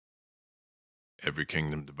Every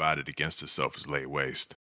kingdom divided against itself is laid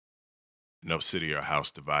waste. No city or house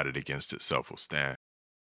divided against itself will stand.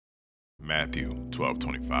 Matthew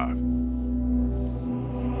 12:25.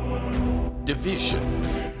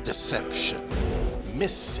 Division, deception,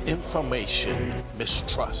 misinformation,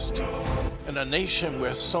 mistrust. In a nation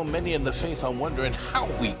where so many in the faith are wondering how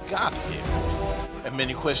we got here, and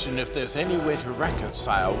many question if there's any way to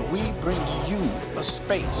reconcile, we bring you a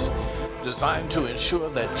space designed to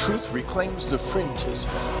ensure that truth reclaims the fringes,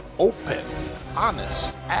 open,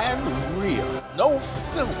 honest, and real. No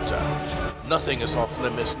filter. Nothing is off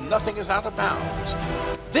limits. Nothing is out of bounds.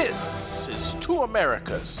 This is Two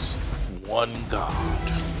Americas, One God.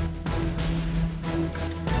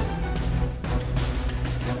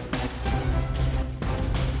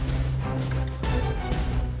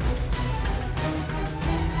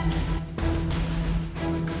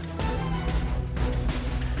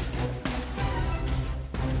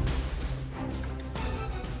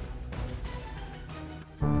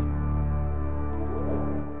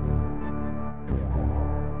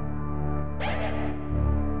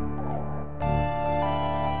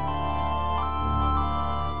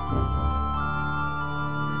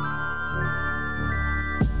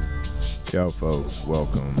 Yo, folks,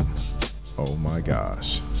 welcome. Oh my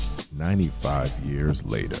gosh, 95 years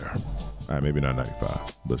later. Maybe not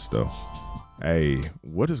 95, but still. Hey,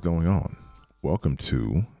 what is going on? Welcome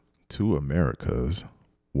to Two Americas,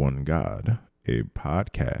 One God, a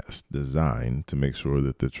podcast designed to make sure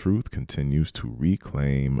that the truth continues to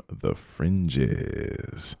reclaim the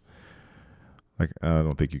fringes. I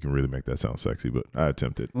don't think you can really make that sound sexy, but I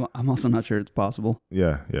attempted. Well, I'm also not sure it's possible.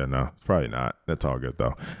 Yeah, no, it's probably not. That's all good,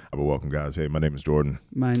 though. But welcome, guys. Hey, my name is Jordan.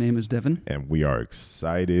 My name is Devin. And we are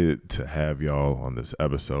excited to have y'all on this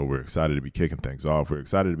episode. We're excited to be kicking things off. We're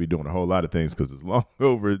excited to be doing a whole lot of things because it's long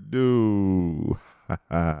overdue.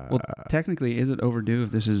 Well, technically, is it overdue if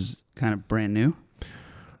this is kind of brand new?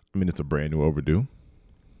 I mean, it's a brand new overdue.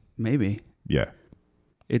 Maybe. Yeah.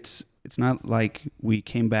 It's not like we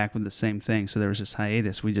came back with the same thing, so there was this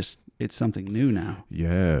hiatus. It's something new now.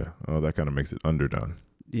 Yeah. Oh, that kind of makes it underdone.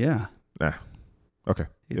 Yeah. Nah. Okay.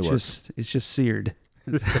 It's just seared.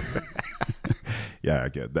 Yeah, I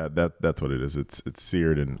get that. That's what it is. It's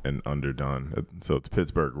seared and underdone. So it's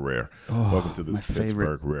Pittsburgh Rare. Oh, welcome to this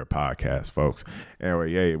Pittsburgh Rare podcast, folks.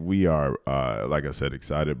 Anyway, yeah, we are, like I said,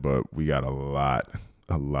 excited, but we got a lot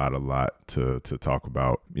to talk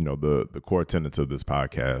about. You know, the core tenets of this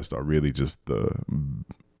podcast are really just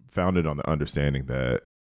founded on the understanding that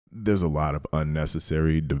there's a lot of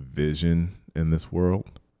unnecessary division in this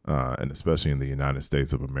world, and especially in the United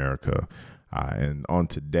States of America. And on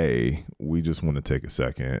today, we just want to take a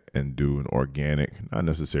second and do an organic, not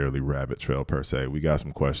necessarily rabbit trail per se. We got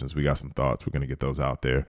some questions, we got some thoughts. We're going to get those out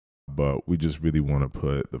there. But we just really want to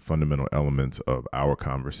put the fundamental elements of our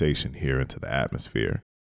conversation here into the atmosphere.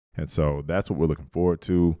 And so that's what we're looking forward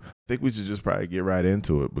to. I think we should just probably get right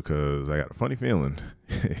into it because I got a funny feeling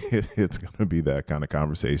it's going to be that kind of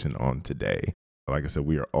conversation on today. Like I said,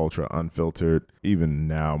 we are ultra unfiltered, even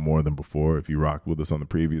now more than before. If you rocked with us on the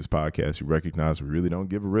previous podcast, you recognize we really don't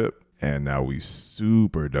give a rip. And now we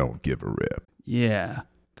super don't give a rip. Yeah,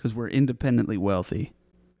 because we're independently wealthy.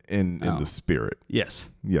 In the spirit. Yes.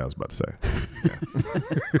 Yeah, I was about to say.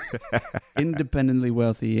 Yeah. Independently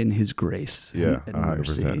wealthy in his grace. Yeah, and 100%.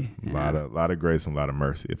 Mercy. Yeah. A lot of grace and a lot of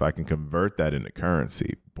mercy. If I can convert that into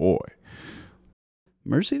currency, boy.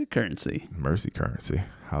 Mercy to currency. Mercy currency.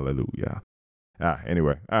 Hallelujah.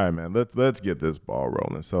 Anyway, all right, man, let's get this ball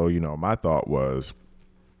rolling. So, my thought was,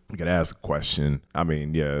 I could ask a question. I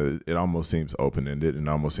mean, yeah, it almost seems open-ended and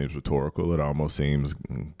almost seems rhetorical. It almost seems,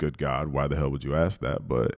 good God, why the hell would you ask that?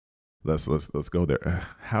 But let's go there.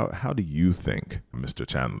 How do you think, Mr.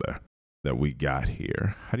 Chandler, that we got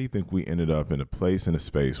here? How do you think we ended up in a place, in a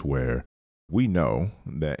space where we know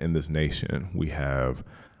that in this nation we have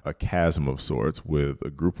a chasm of sorts with a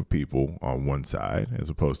group of people on one side as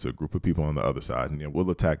opposed to a group of people on the other side. And we'll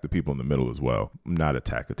attack the people in the middle as well. Not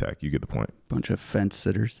attack. You get the point. Bunch of fence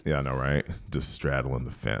sitters. Yeah, I know, right? Just straddling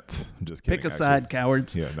the fence. I'm just kidding. Pick a side,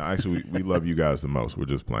 cowards. Yeah, no, actually, we love you guys the most. We're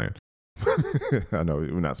just playing. I know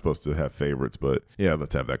we're not supposed to have favorites, but yeah,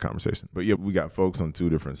 let's have that conversation. But yeah, we got folks on two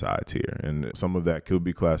different sides here. And some of that could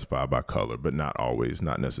be classified by color, but not always,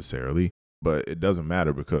 not necessarily. But it doesn't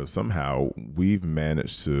matter because somehow we've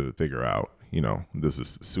managed to figure out, this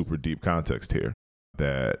is super deep context here,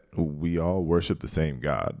 that we all worship the same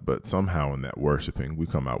God, but somehow in that worshiping, we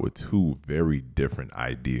come out with two very different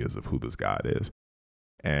ideas of who this God is.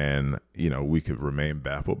 And, we could remain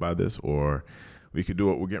baffled by this, or we could do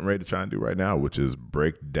what we're getting ready to try and do right now, which is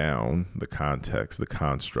break down the context, the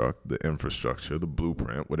construct, the infrastructure, the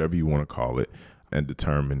blueprint, whatever you want to call it, and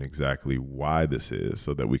determine exactly why this is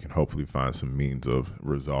so that we can hopefully find some means of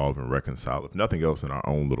resolve and reconcile, if nothing else, in our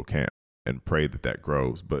own little camp, and pray that that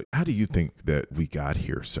grows. But how do you think that we got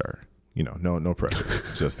here, sir? No pressure,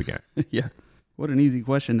 just the game. Yeah. What an easy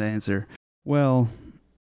question to answer. Well,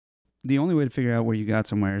 the only way to figure out where you got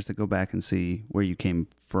somewhere is to go back and see where you came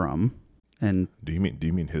from. And do you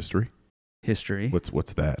mean history? History.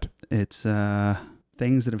 What's that? It's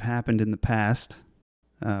things that have happened in the past,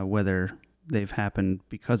 whether they've happened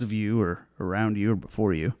because of you or around you or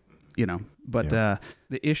before you, But the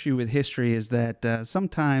issue with history is that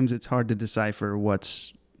sometimes it's hard to decipher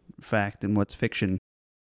what's fact and what's fiction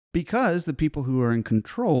because the people who are in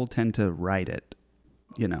control tend to write it,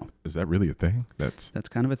 Is that really a thing? That's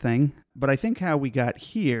kind of a thing. But I think how we got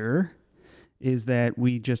here is that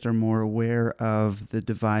we just are more aware of the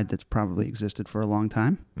divide that's probably existed for a long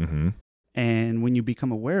time. Mm-hmm. And when you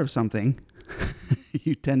become aware of something,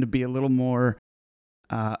 you tend to be a little more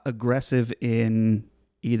aggressive in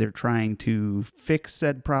either trying to fix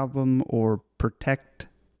said problem or protect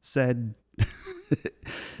said,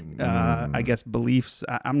 I guess, beliefs.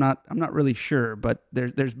 I'm not really sure, but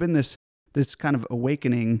there's been this kind of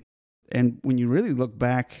awakening. And when you really look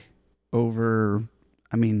back over,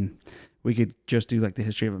 we could just do like the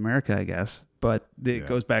history of America, I guess, but it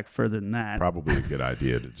goes back further than that. Probably a good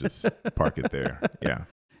idea to just park it there. Yeah.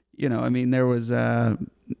 There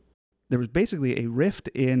was basically a rift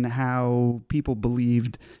in how people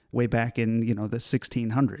believed way back in, the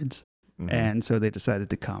 1600s. Mm-hmm. And so they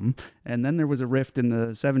decided to come. And then there was a rift in the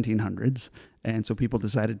 1700s. And so people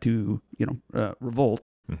decided to, revolt.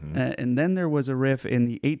 Mm-hmm. And then there was a rift in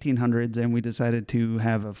the 1800s, and we decided to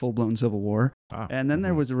have a full-blown civil war. And then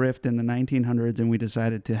there was a rift in the 1900s, and we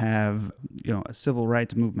decided to have, a civil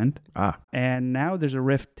rights movement. And now there's a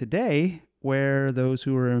rift today where those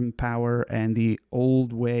who are in power and the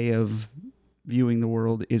old way of viewing the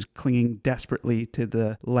world is clinging desperately to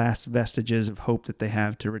the last vestiges of hope that they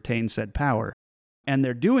have to retain said power. And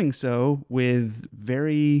they're doing so with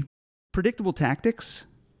very predictable tactics.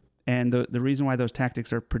 And the reason why those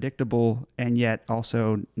tactics are predictable and yet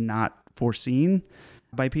also not foreseen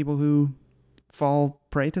by people who fall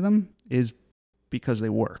prey to them is because they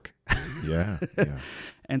work. Yeah.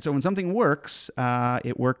 And so when something works,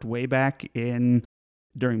 it worked way back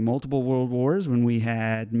during multiple world wars when we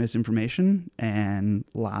had misinformation and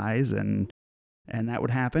lies and that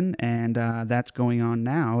would happen. And that's going on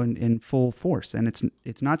now in full force. And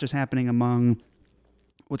it's not just happening among.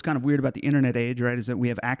 What's kind of weird about the internet age, right, is that we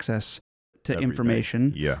have access to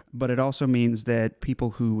information. Yeah. But it also means that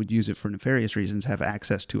people who would use it for nefarious reasons have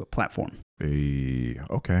access to a platform.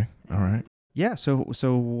 Okay. All right. Yeah. So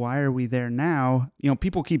why are we there now?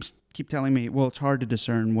 People keep telling me, well, it's hard to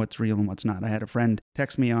discern what's real and what's not. I had a friend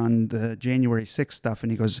text me on the January 6th stuff,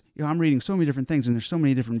 and he goes, I'm reading so many different things, and there's so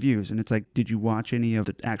many different views. And it's like, did you watch any of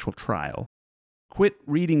the actual trial? Quit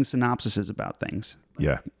reading synopsises about things.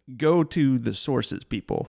 Yeah. Go to the sources,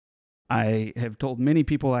 people. I have told many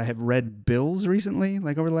people I have read bills recently,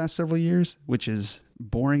 like over the last several years, which is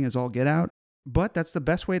boring as all get out. But that's the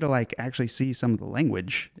best way to actually see some of the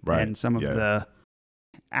language and some of the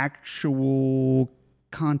actual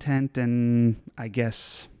content and, I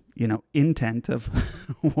guess, intent of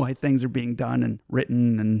why things are being done and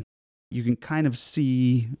written. And you can kind of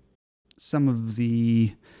see some of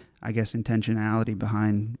the, I guess, intentionality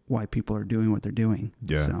behind why people are doing what they're doing.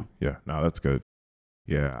 Yeah. So. Yeah. No, that's good.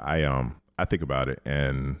 Yeah. I think about it,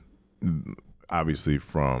 and obviously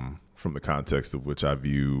from the context of which I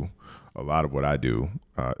view a lot of what I do,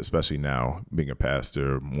 especially now being a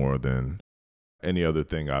pastor more than any other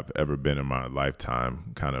thing I've ever been in my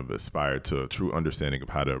lifetime, kind of aspired to a true understanding of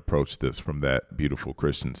how to approach this from that beautiful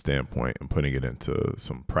Christian standpoint and putting it into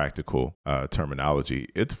some practical terminology.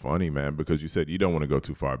 It's funny, man, because you said you don't want to go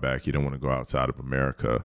too far back. You don't want to go outside of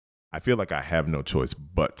America. I feel like I have no choice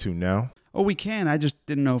but to now. Oh, we can. I just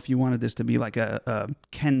didn't know if you wanted this to be like a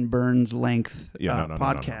Ken Burns length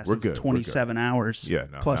podcast. We're good. Of 27 hours. Yeah.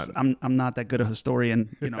 Plus, I'm not that good a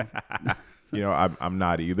historian, I'm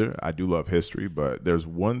not either. I do love history, but there's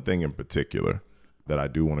one thing in particular that I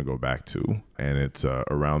do want to go back to, and it's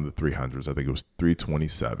around the 300s. I think it was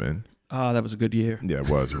 327. Oh, that was a good year. Yeah, it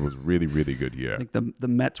was. It was a really, really good year. I think the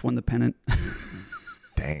Mets won the pennant.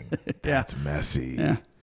 Dang, that's messy. Yeah.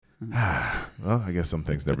 Well, I guess some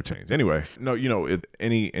things never change. Anyway, no,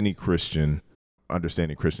 any Christian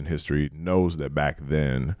understanding Christian history knows that back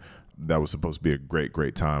then that was supposed to be a great,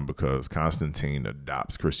 great time because Constantine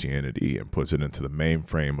adopts Christianity and puts it into the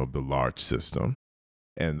mainframe of the large system.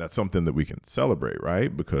 And that's something that we can celebrate,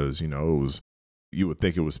 right? Because, you would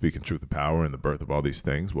think it was speaking truth to power and the birth of all these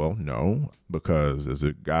things. Well, no, because there's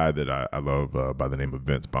a guy that I love by the name of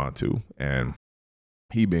Vince Bantu, and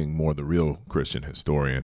he, being more the real Christian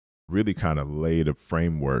historian, really kind of laid a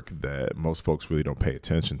framework that most folks really don't pay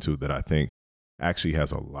attention to, that I think actually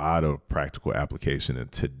has a lot of practical application in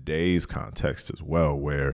today's context as well,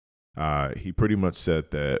 where he pretty much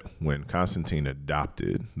said that when Constantine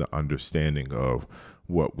adopted the understanding of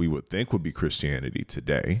what we would think would be Christianity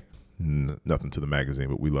today, nothing to the magazine,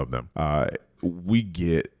 but we love them, we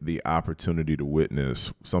get the opportunity to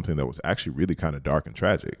witness something that was actually really kind of dark and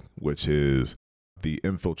tragic, which is the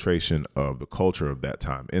infiltration of the culture of that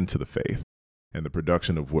time into the faith and the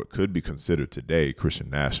production of what could be considered today Christian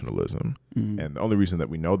nationalism. And the only reason that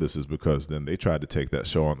we know this is because then they tried to take that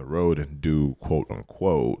show on the road and do quote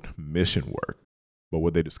unquote mission work. But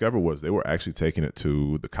what they discovered was they were actually taking it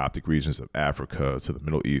to the Coptic regions of Africa, to the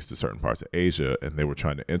Middle East, to certain parts of Asia, and they were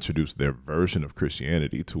trying to introduce their version of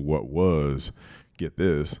Christianity to what was, get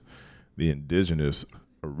this, the indigenous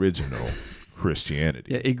original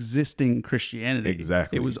Christianity. Yeah, existing Christianity.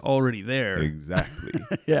 Exactly. It was already there. Exactly.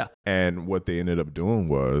 Yeah. And what they ended up doing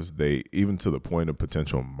was they, even to the point of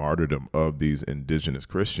potential martyrdom of these indigenous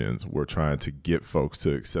Christians, were trying to get folks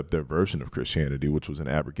to accept their version of Christianity, which was an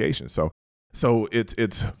abrogation. So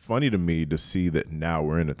it's funny to me to see that now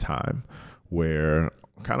we're in a time where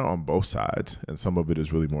kind of on both sides, and some of it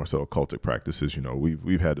is really more so occultic practices.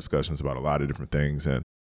 We've had discussions about a lot of different things, and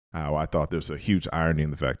I thought there's a huge irony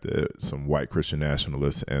in the fact that some white Christian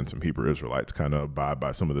nationalists and some Hebrew Israelites kind of abide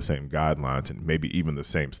by some of the same guidelines and maybe even the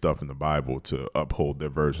same stuff in the Bible to uphold their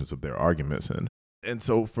versions of their arguments. And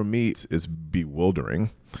so for me, it's bewildering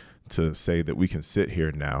to say that we can sit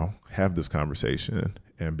here now, have this conversation,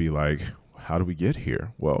 and be like, how do we get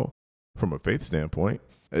here? Well, from a faith standpoint,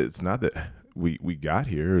 it's not that we got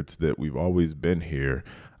here, it's that we've always been here,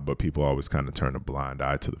 but people always kind of turn a blind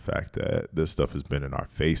eye to the fact that this stuff has been in our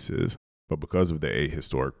faces. But because of the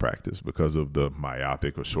ahistoric practice, because of the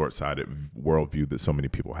myopic or short-sighted worldview that so many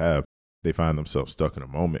people have, they find themselves stuck in a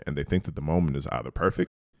moment, and they think that the moment is either perfect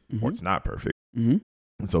or it's not perfect. And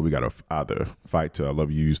so we got to either fight to, I love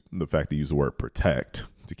you use the fact that you use the word protect,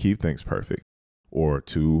 to keep things perfect, or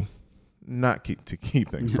to not keep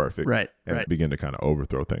things perfect, and begin to kind of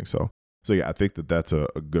overthrow things. So yeah, I think that that's a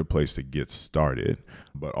good place to get started,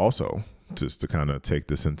 but also just to kind of take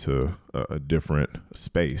this into a different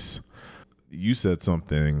space. You said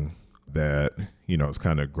something that, is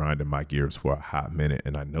kind of grinding my gears for a hot minute,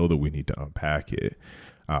 and I know that we need to unpack it.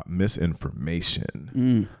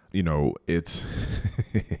 Misinformation. It's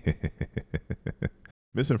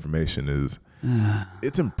misinformation is,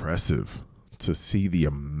 it's impressive to see the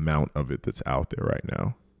amount of it that's out there right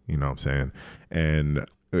now. You know what I'm saying? And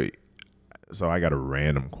so I got a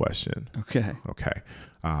random question. Okay.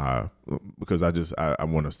 Because I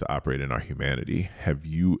want us to operate in our humanity. Have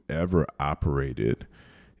you ever operated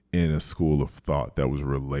in a school of thought that was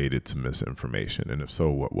related to misinformation? And if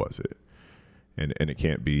so, what was it? And it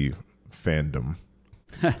can't be fandom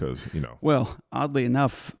because, Well, oddly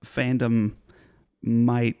enough, fandom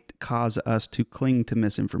might cause us to cling to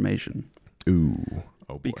misinformation. Ooh.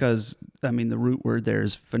 Oh boy. Because, the root word there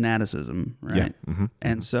is fanaticism, right? Yeah.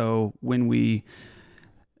 And so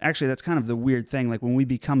actually, that's kind of the weird thing. Like when we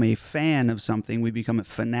become a fan of something, we become a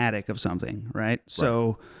fanatic of something, right?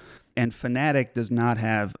 So, and fanatic does not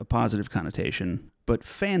have a positive connotation, but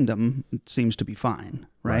fandom seems to be fine,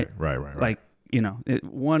 right? Right. Like,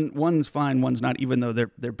 one's fine, one's not, even though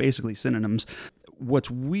they're basically synonyms.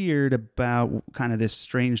 What's weird about kind of this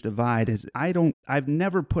strange divide is I've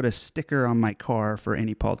never put a sticker on my car for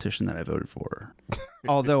any politician that I voted for.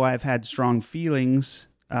 Although I've had strong feelings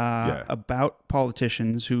about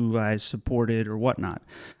politicians who I supported or whatnot.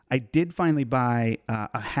 I did finally buy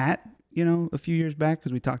a hat, a few years back,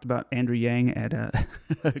 because we talked about Andrew Yang at a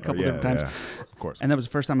couple different times. Yeah, of course. And that was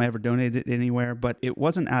the first time I ever donated anywhere, but it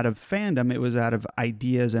wasn't out of fandom. It was out of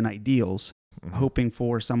ideas and ideals. Hoping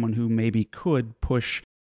for someone who maybe could push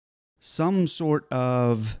some sort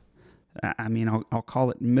of, I'll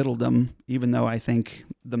call it middledom, even though I think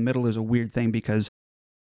the middle is a weird thing, because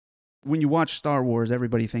when you watch Star Wars,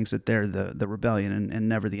 everybody thinks that they're the rebellion and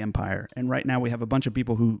never the empire. And right now we have a bunch of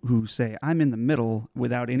people who say, I'm in the middle,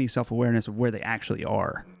 without any self-awareness of where they actually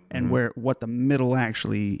are and what the middle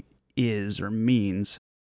actually is or means.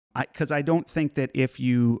 Because I don't think that if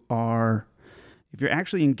you're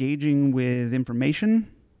actually engaging with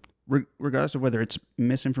information, regardless of whether it's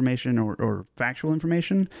misinformation or factual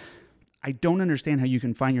information, I don't understand how you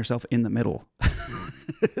can find yourself in the middle.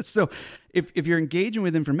 So if you're engaging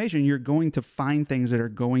with information, you're going to find things that are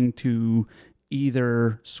going to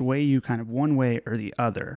either sway you kind of one way or the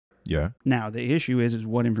other. Yeah. Now, the issue is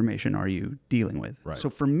what information are you dealing with? Right. So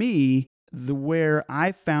for me, where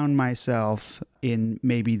I found myself in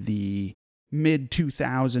maybe the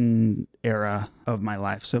mid-2000 era of my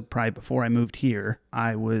life, so probably before I moved here,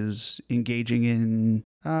 I was engaging in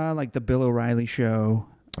like the Bill O'Reilly show,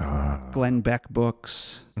 Glenn Beck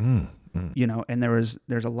books, you know, and there's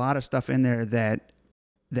a lot of stuff in there that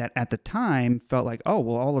at the time felt like, oh,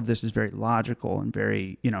 well, all of this is very logical and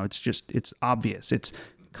very, you know, it's obvious. It's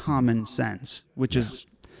common sense, which is,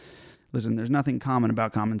 listen, there's nothing common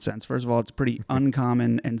about common sense. First of all, it's pretty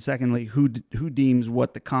uncommon. And secondly, who deems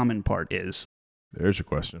what the common part is? There's your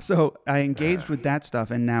question. So I engaged with that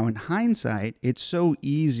stuff. And now in hindsight, it's so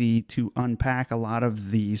easy to unpack a lot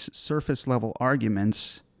of these surface level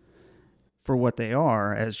arguments for what they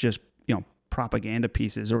are as just, you know, propaganda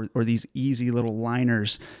pieces or these easy little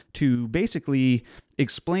liners to basically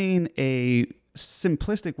explain a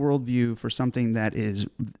simplistic worldview for something that is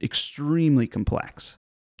extremely complex.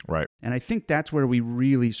 Right. And I think that's where we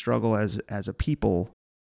really struggle as a people,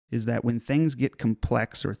 is that when things get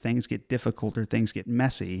complex or things get difficult or things get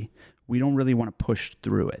messy, we don't really want to push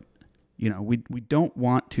through it. You know, we don't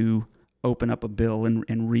want to open up a bill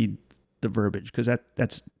and read the verbiage because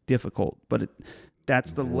that's difficult, but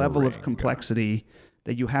that's the level of complexity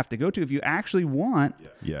that you have to go to if you actually want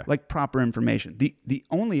like proper information. The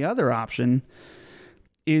only other option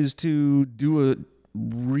is to do a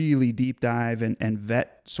really deep dive and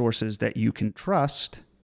vet sources that you can trust,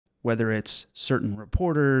 whether it's certain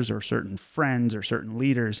reporters or certain friends or certain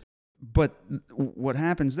leaders. But what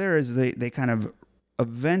happens there is they kind of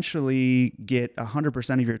eventually get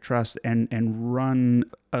 100% of your trust and run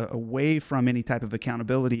away from any type of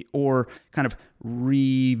accountability or kind of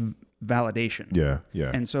revalidation.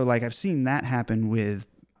 Yeah. And so like I've seen that happen with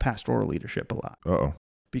pastoral leadership a lot. Uh-oh.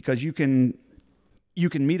 Because you can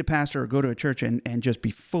meet a pastor or go to a church and just be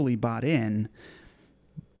fully bought in.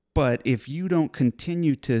 But if you don't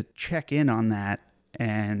continue to check in on that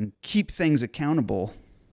and keep things accountable,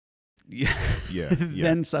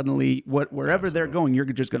 then suddenly wherever they're going, you're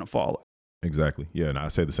just going to follow. Exactly. Yeah. And I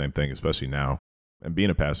say the same thing, especially now. And being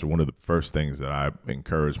a pastor, one of the first things that I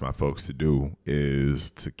encourage my folks to do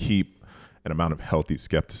is to keep an amount of healthy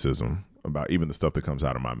skepticism about even the stuff that comes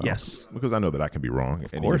out of my mouth. Yes. Because I know that I can be wrong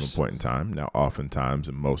at any given point in time. Now, oftentimes,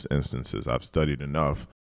 in most instances, I've studied enough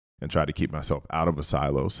and try to keep myself out of a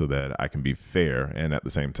silo so that I can be fair and at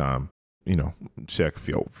the same time, you know, check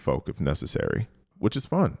folk if necessary, which is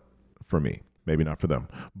fun for me, maybe not for them.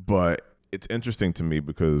 But it's interesting to me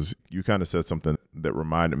because you kind of said something that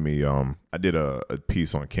reminded me. I did a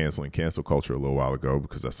piece on canceling cancel culture a little while ago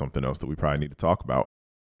because that's something else that we probably need to talk about.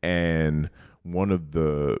 And one of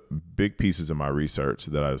the big pieces of my research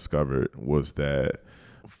that I discovered was that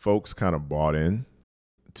folks kind of bought in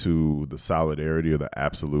to the solidarity or the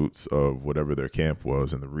absolutes of whatever their camp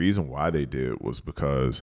was. And the reason why they did was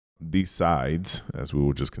because these sides, as we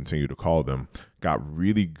will just continue to call them, got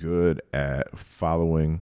really good at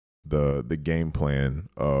following the game plan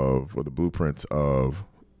of, or the blueprints of,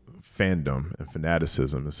 fandom and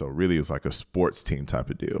fanaticism. And so really it's like a sports team type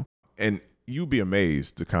of deal. And you'd be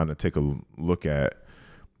amazed to kind of take a look at,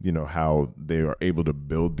 you know, how they are able to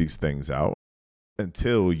build these things out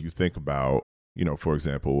until you think about, you know, for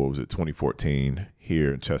example, what was it, 2014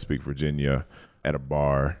 here in Chesapeake, Virginia, at a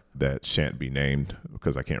bar that shan't be named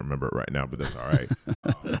because I can't remember it right now, but that's all right.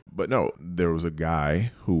 But no, there was a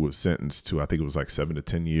guy who was sentenced to, I think it was like 7 to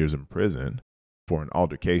 10 years in prison for an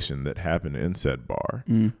altercation that happened in said bar,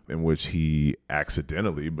 in which he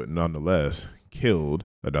accidentally, but nonetheless, killed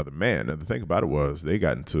another man. And the thing about it was they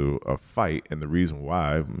got into a fight, and the reason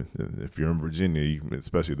why, if you're in Virginia,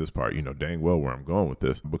 especially this part, you know dang well where I'm going with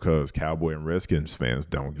this, because Cowboy and Redskins fans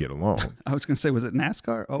don't get along. I was going to say, was it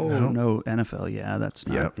NASCAR? Oh, no, NFL. Yeah, that's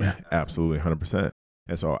not. Yeah, absolutely, 100%.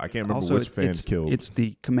 And so I can't remember also, which fan killed. It's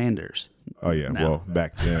the Commanders. Oh, yeah. now. Well,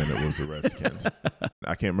 back then it was the Redskins.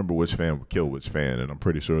 I can't remember which fan would kill which fan. And I'm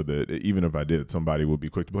pretty sure that even if I did, somebody would be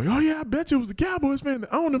quick to be like, oh, yeah, I bet you it was the Cowboys fan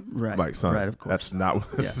that owned him. Right. Like, son, right, of course. that's not what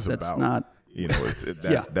this is that's about. Not, you know,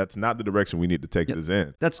 that's not the direction we need to take this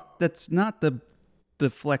in. That's not the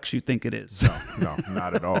flex you think it is. No,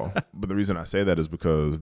 not at all. But the reason I say that is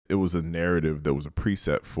because it was a narrative that was a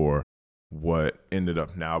preset for what ended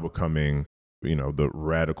up now becoming, you know, the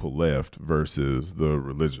radical left versus the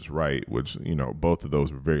religious right, which, you know, both of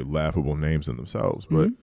those were very laughable names in themselves.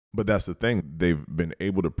 But that's the thing. They've been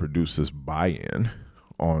able to produce this buy-in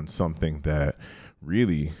on something that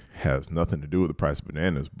really has nothing to do with the price of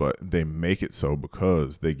bananas, but they make it so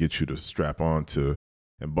because they get you to strap on to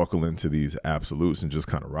and buckle into these absolutes and just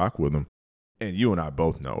kind of rock with them. And you and I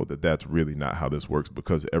both know that that's really not how this works,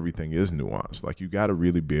 because everything is nuanced. Like, you got to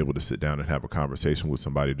really be able to sit down and have a conversation with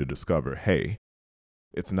somebody to discover, hey,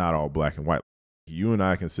 it's not all black and white. You and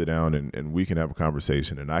I can sit down and we can have a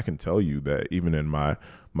conversation, and I can tell you that even in my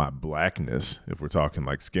blackness, if we're talking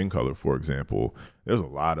like skin color, for example, there's a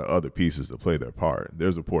lot of other pieces that play their part.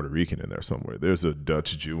 There's a Puerto Rican in there somewhere. There's a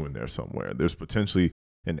Dutch Jew in there somewhere. There's potentially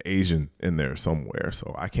an Asian in there somewhere.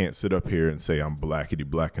 So I can't sit up here and say I'm blackity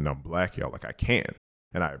black and I'm black, y'all. Like, I can.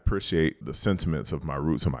 And I appreciate the sentiments of my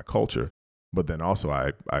roots and my culture. But then also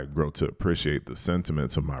I grow to appreciate the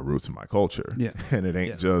sentiments of my roots and my culture. Yeah. And it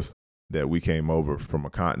ain't just that we came over from a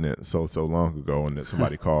continent so long ago and that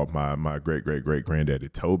somebody called my great granddaddy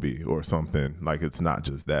Toby or something. Like, it's not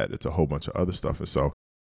just that. It's a whole bunch of other stuff. And so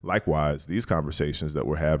likewise, these conversations that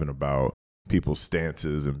we're having about people's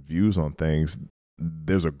stances and views on things,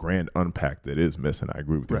 there's a grand unpack that is missing. I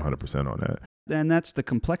agree with you 100% on that. And that's the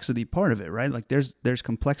complexity part of it, right? Like, there's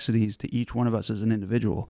complexities to each one of us as an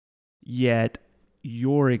individual. Yet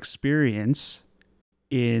your experience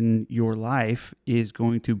in your life is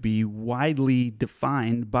going to be widely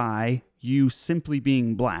defined by you simply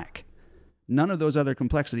being black. None of those other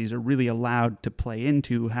complexities are really allowed to play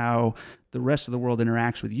into how the rest of the world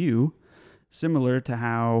interacts with you, similar to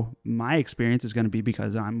how my experience is going to be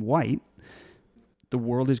because I'm white. The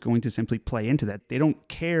world is going to simply play into that. They don't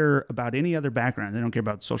care about any other background. They don't care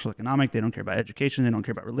about social economic. They don't care about education. They don't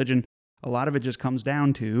care about religion. A lot of it just comes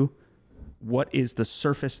down to, what is the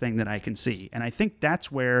surface thing that I can see? And I think that's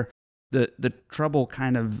where the trouble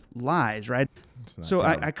kind of lies, right? So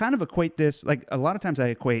I kind of equate this, like, a lot of times I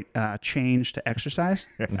equate change to exercise.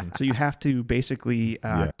 So you have to basically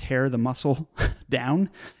tear the muscle down.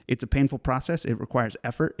 It's a painful process. It requires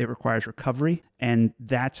effort. It requires recovery. And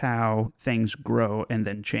that's how things grow and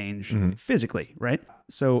then change physically, right?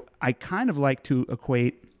 So I kind of like to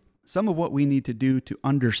equate some of what we need to do to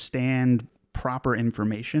understand proper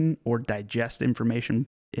information or digest information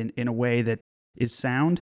in a way that is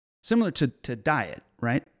sound, similar to diet,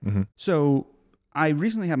 right? So I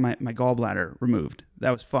recently had my gallbladder removed.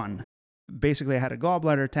 That was fun. Basically, I had a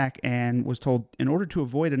gallbladder attack and was told, in order to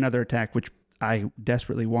avoid another attack, which I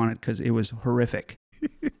desperately wanted because it was horrific,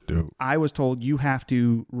 I was told you have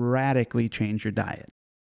to radically change your diet.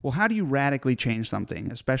 Well, how do you radically change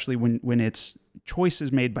something, especially when it's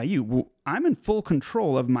choices made by you? Well, I'm in full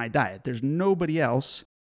control of my diet. There's nobody else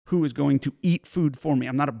who is going to eat food for me.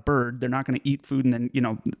 I'm not a bird. They're not going to eat food and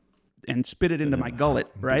then, and spit it into my gullet,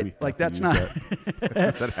 right? Like, that's not.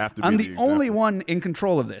 Does that have to be I'm the only one in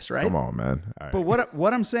control of this, right? Come on, man. All right. But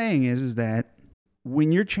what I'm saying is that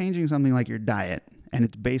when you're changing something like your diet and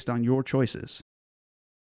it's based on your choices,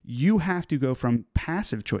 you have to go from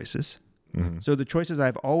passive choices. So the choices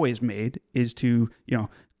I've always made is to,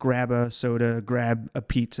 grab a soda, grab a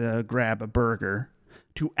pizza, grab a burger,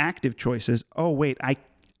 to active choices. Oh, wait,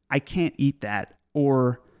 I can't eat that,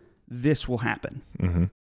 or this will happen.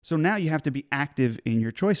 So now you have to be active in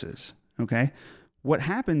your choices, okay? What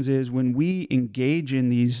happens is when we engage in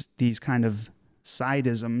these kind of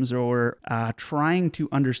side-isms or trying to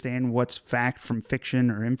understand what's fact from fiction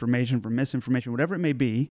or information from misinformation, whatever it may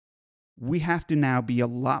be, we have to now be a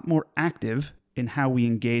lot more active in how we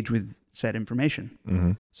engage with said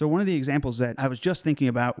information. So one of the examples that I was just thinking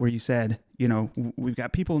about where you said, we've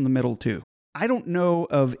got people in the middle too. I don't know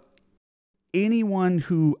of anyone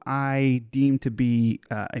who I deem to be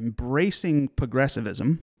embracing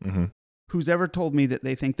progressivism who's ever told me that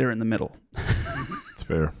they think they're in the middle. It's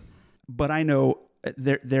fair. But I know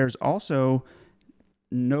there's also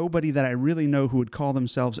nobody that I really know who would call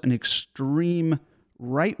themselves an extreme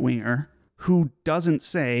right-winger who doesn't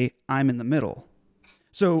say, I'm in the middle.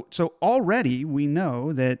 So already we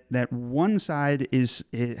know that one side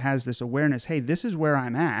has this awareness, hey, this is where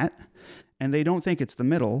I'm at, and they don't think it's the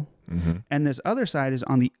middle. And this other side is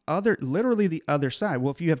on the other, literally the other side.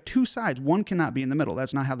 Well, if you have two sides, one cannot be in the middle.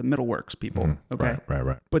 That's not how the middle works, people. Okay?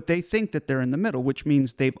 Right. But they think that they're in the middle, which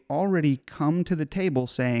means they've already come to the table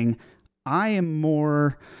saying, I am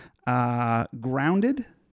more grounded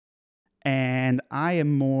and I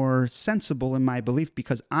am more sensible in my belief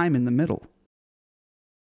because I'm in the middle.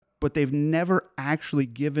 But they've never actually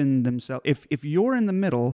given themselves, if you're in the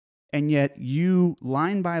middle and yet you,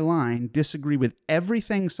 line by line, disagree with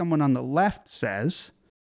everything someone on the left says,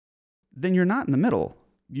 then you're not in the middle.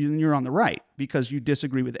 You're on the right because you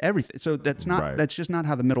disagree with everything. So that's just not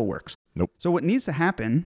how the middle works. Nope. So what needs to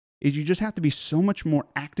happen is you just have to be so much more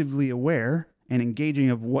actively aware and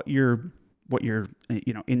engaging of what you're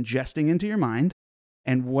ingesting into your mind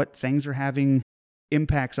and what things are having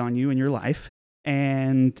impacts on you in your life.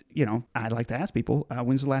 And, I'd like to ask people,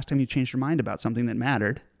 when's the last time you changed your mind about something that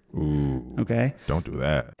mattered? Ooh. Okay. Don't do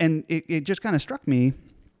that. And it just kind of struck me.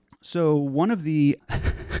 So one of the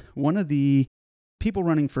people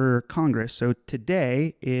running for Congress, so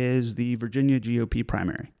today is the Virginia GOP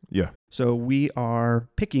primary. Yeah. So we are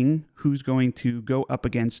picking who's going to go up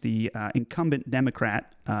against the incumbent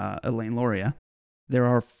Democrat, Elaine Luria. There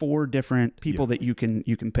are 4 different people that you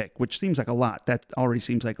can pick, which seems like a lot. That already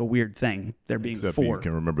seems like a weird thing. There being Except 4. you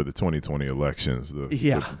can remember the 2020 elections.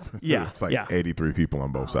 It's like 83 people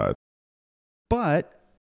on both sides. But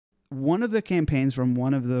one of the campaigns from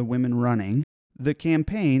one of the women running, the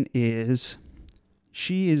campaign is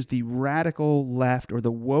she is the radical left or the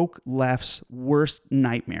woke left's worst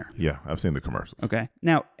nightmare. Yeah, I've seen the commercials. Okay.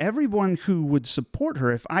 Now, everyone who would support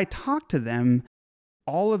her, if I talk to them,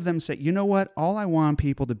 all of them say, you know what? All I want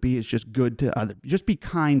people to be is just good to others. Just be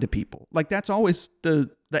kind to people. Like, that's always the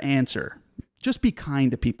answer. Just be kind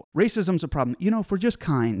to people. Racism's a problem. If we're just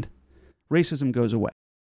kind, racism goes away.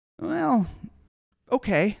 Well,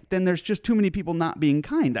 okay, then there's just too many people not being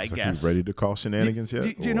kind, I guess. You ready to call shenanigans yet?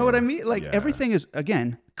 Do you know what I mean? Like, everything is,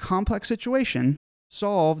 again, complex situation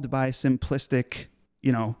solved by simplistic,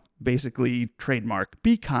 basically trademark.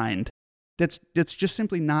 Be kind. That's just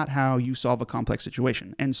simply not how you solve a complex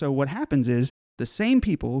situation. And so what happens is the same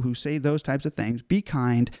people who say those types of things, be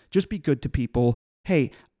kind, just be good to people, hey,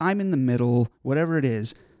 I'm in the middle, whatever it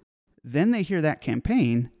is, then they hear that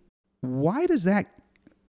campaign. Why does that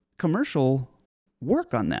commercial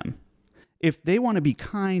work on them? If they want to be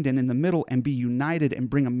kind and in the middle and be united and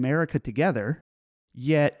bring America together,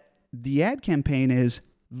 yet the ad campaign is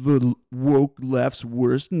the woke left's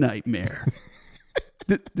worst nightmare.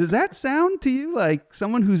 Does that sound to you like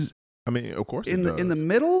someone who's of course in the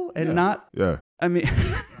middle and not? Yeah.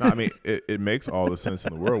 It makes all the sense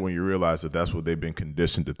in the world when you realize that that's what they've been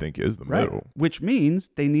conditioned to think is the middle. Which means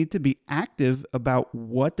they need to be active about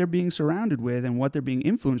what they're being surrounded with and what they're being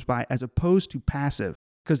influenced by, as opposed to passive.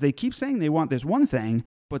 Because they keep saying they want this one thing,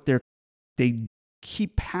 but they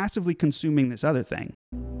keep passively consuming this other thing.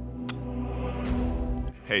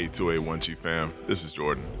 Hey, 2A1G fam, this is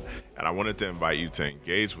Jordan, and I wanted to invite you to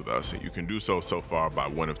engage with us, and you can do so far by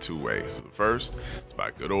one of 2 ways. The first is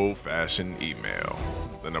by good old-fashioned email.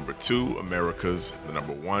 The number 2, America's, the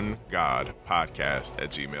number 1, God,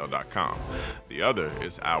 podcast@gmail.com. The other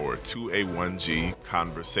is our 2A1G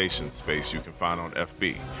conversation space you can find on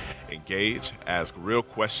FB. Engage, ask real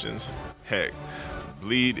questions, heck,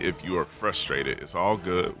 bleed if you are frustrated. It's all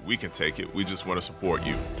good. We can take it. We just want to support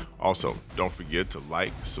you. Also, don't forget to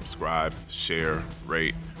like, subscribe, share,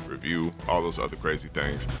 rate, review, all those other crazy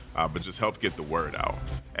things. But just help get the word out.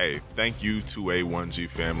 Hey, thank you to A1G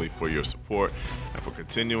family for your support and for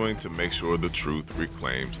continuing to make sure the truth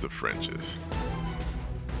reclaims the fringes.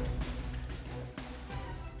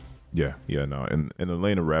 Yeah, no. And in the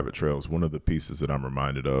lane of rabbit trails, one of the pieces that I'm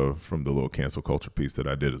reminded of from the little cancel culture piece that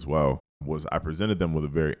I did as well was I presented them with a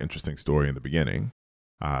very interesting story in the beginning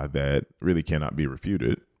that really cannot be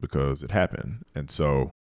refuted because it happened. And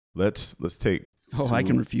so let's take... I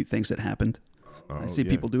can refute things that happened. I see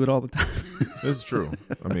people do it all the time. This is true.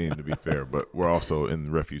 To be fair, but we're also in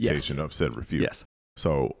the refutation of said refute. Yes.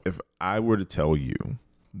 So if I were to tell you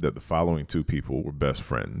that the following 2 people were best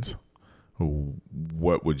friends,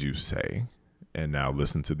 what would you say? And now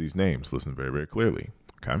listen to these names. Listen very, very clearly.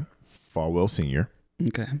 Okay. Falwell Sr.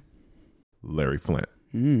 Okay. Larry Flynt.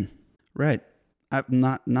 Right.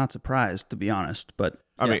 I'm not surprised, to be honest, but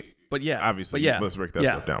obviously, let's break that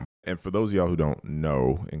stuff down. And for those of y'all who don't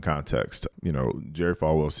know in context, Jerry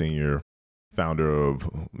Falwell Sr., founder of,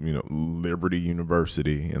 Liberty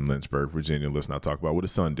University in Lynchburg, Virginia. Let's not talk about what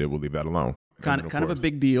his son did. We'll leave that alone. Kind of a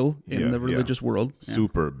big deal in the religious world.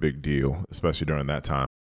 Super big deal, especially during that time.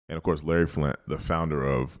 And of course, Larry Flynt, the founder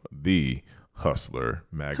of the Hustler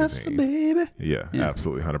magazine. Hustler, baby. Yeah,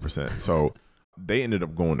 absolutely, 100%. So they ended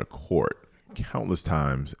up going to court countless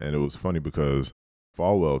times, and it was funny because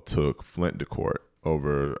Falwell took Flynt to court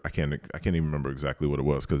over, I can't even remember exactly what it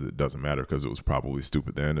was because it doesn't matter because it was probably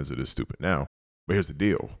stupid then as it is stupid now. But here's the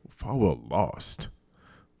deal. Falwell lost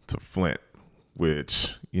to Flynt,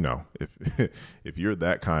 which, if you're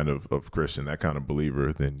that kind of Christian, that kind of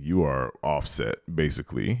believer, then you are offset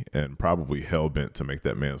basically and probably hell-bent to make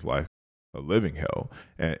that man's life a living hell.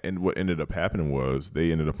 And what ended up happening was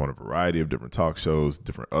they ended up on a variety of different talk shows,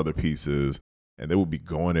 different other pieces, and they would be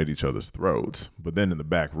going at each other's throats. But then in the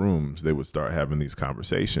back rooms, they would start having these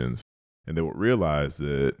conversations, and they would realize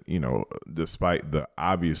that, despite the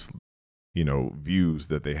obvious, views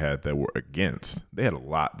that they had that were against, they had a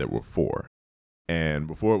lot that were for. And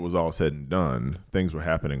before it was all said and done, things were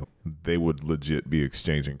happening. They would legit be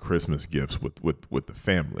exchanging Christmas gifts with the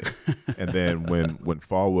family. And then when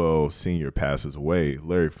Falwell Sr. passes away,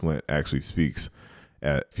 Larry Flynt actually speaks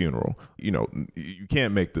at funeral. You know, you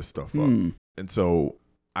can't make this stuff up. And so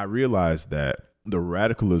I realized that the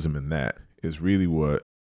radicalism in that is really what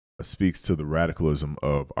speaks to the radicalism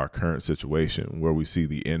of our current situation, where we see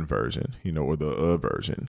the inversion, you know, or the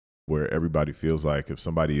aversion, where everybody feels like if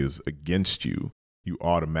somebody is against you, you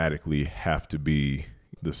automatically have to be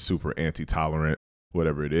the super anti-tolerant,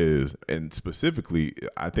 whatever it is. And specifically,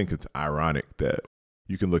 I think it's ironic that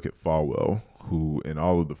you can look at Falwell, who in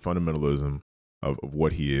all of the fundamentalism of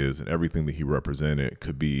what he is and everything that he represented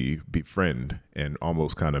could be befriend and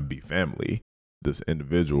almost kind of be family. This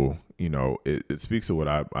individual, you know, it speaks to what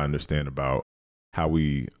I understand about how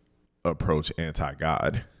we approach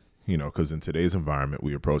anti-God, you know, because in today's environment,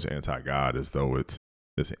 we approach anti-God as though it's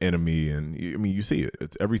this enemy. And I mean, you see it.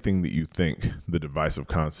 It's everything that you think the divisive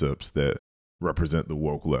concepts that represent the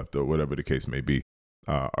woke left or whatever the case may be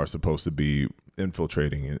are supposed to be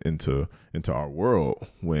infiltrating into our world,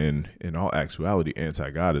 when in all actuality,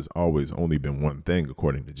 anti-God has always only been one thing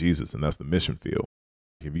according to Jesus, and that's the mission field.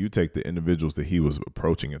 If you take the individuals that he was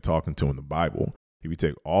approaching and talking to in the Bible, if you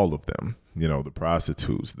take all of them, you know, the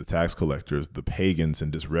prostitutes, the tax collectors, the pagans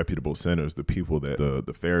and disreputable sinners, the people that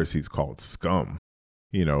the Pharisees called scum,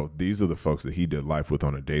 you know, these are the folks that he did life with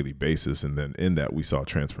on a daily basis. And then in that we saw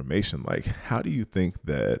transformation. Like, how do you think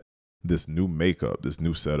that this new makeup, this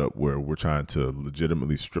new setup where we're trying to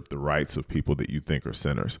legitimately strip the rights of people that you think are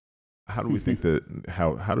sinners, how do we think that,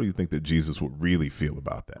 how do you think that Jesus would really feel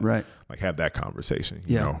about that? Right. Like, have that conversation,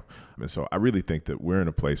 you know? And so I really think that we're in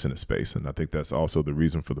a place and a space. And I think that's also the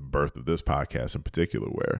reason for the birth of this podcast in particular,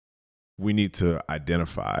 where we need to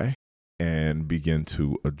identify and begin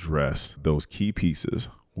to address those key pieces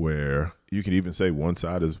where you can even say one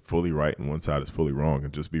side is fully right and one side is fully wrong,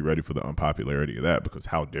 and just be ready for the unpopularity of that, because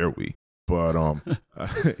how dare we? But,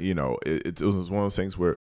 you know, it was one of those things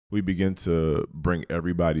where we begin to bring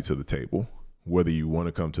everybody to the table, whether you want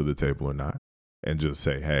to come to the table or not, and just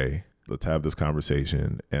say, hey, let's have this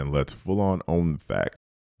conversation and let's full on own the fact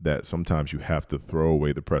that sometimes you have to throw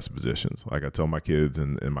away the presuppositions. Like I tell my kids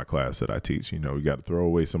in my class that I teach, you know, you got to throw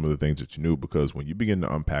away some of the things that you knew, because when you begin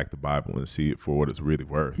to unpack the Bible and see it for what it's really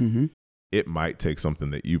worth, it might take something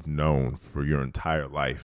that you've known for your entire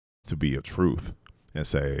life to be a truth and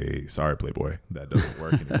say, sorry, Playboy, that doesn't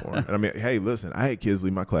work anymore. And I mean, hey, listen, I had kids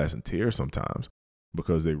leave my class in tears sometimes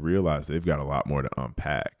because they realize they've got a lot more to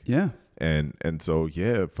unpack. Yeah. And so,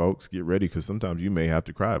 yeah, folks, get ready, because sometimes you may have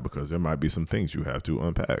to cry because there might be some things you have to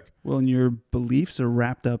unpack. Well, and your beliefs are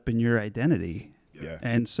wrapped up in your identity. Yeah.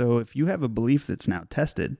 And so if you have a belief that's now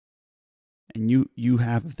tested and you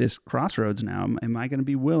have this crossroads now, am I going to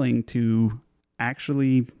be willing to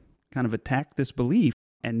actually kind of attack this belief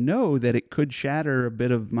and know that it could shatter a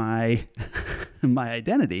bit of my my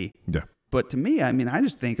identity? Yeah. But to me, I mean, I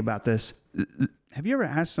just think about this. Have you ever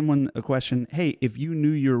asked someone a question, hey, if you knew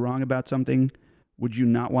you were wrong about something, would you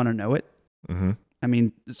not want to know it? Mm-hmm. I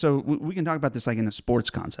mean, so we can talk about this like in a sports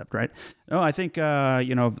concept, right? Oh, I think,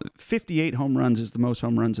 58 home runs is the most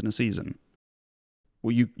home runs in a season.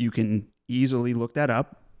 Well, you can easily look that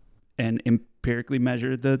up and empirically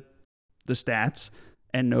measure the stats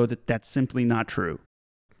and know that that's simply not true.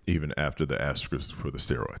 Even after the asterisk for the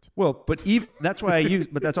steroids. Well, but that's why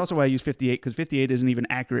that's also why I use 58, because 58 isn't even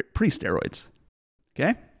accurate pre-steroids.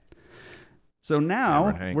 Okay? So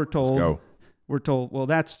now we're told, well,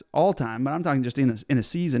 that's all time, but I'm talking just in a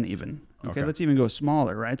season even. Okay, let's even go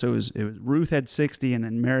smaller, right? So it was Ruth had 60 and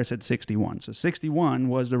then Maris had 61. So 61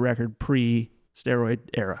 was the record pre-steroid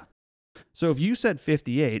era. So if you said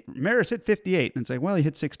 58, Maris hit 58, and say, well, he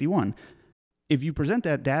hit 61. If you present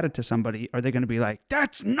that data to somebody, are they going to be like,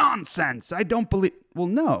 that's nonsense, I don't believe? Well,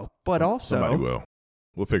 no, but also... Somebody will.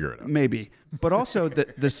 We'll figure it out. Maybe. But also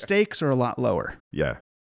the stakes are a lot lower. Yeah.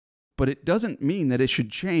 But it doesn't mean that it should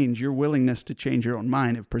change your willingness to change your own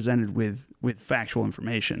mind if presented with factual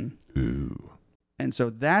information. Ooh. And so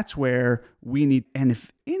that's where we need, and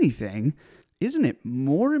if anything, isn't it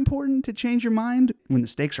more important to change your mind when the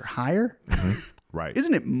stakes are higher? Mm-hmm. Right.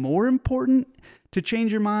 Isn't it more important to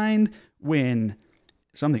change your mind when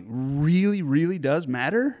something really, really does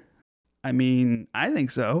matter? I mean, I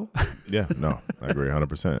think so. Yeah, no, I agree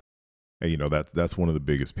 100%. And, you know, that's one of the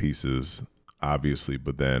biggest pieces, obviously.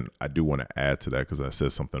 But then I do want to add to that, because I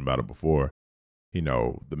said something about it before. You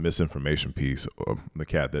know, the misinformation piece, the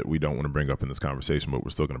cat that we don't want to bring up in this conversation, but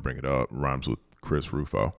we're still going to bring it up, rhymes with Chris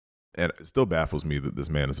Rufo. And it still baffles me that this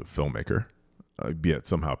man is a filmmaker. yet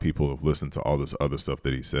somehow people have listened to all this other stuff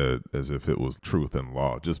that he said as if it was truth and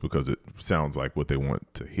law, just because it sounds like what they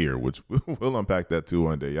want to hear, which we'll unpack that too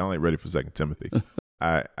one day. Y'all ain't ready for 2 Timothy.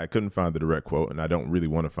 I couldn't find the direct quote, and I don't really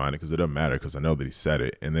want to find it because it doesn't matter, because I know that he said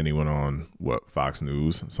it. And then he went on, Fox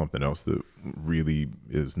News, something else that really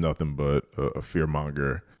is nothing but a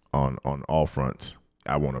fearmonger on all fronts.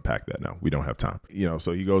 I won't unpack that now. We don't have time.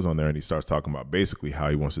 So he goes on there and he starts talking about basically how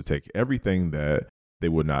he wants to take everything that they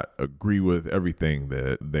would not agree with, everything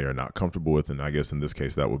that they are not comfortable with, and I guess in this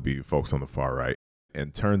case that would be folks on the far right,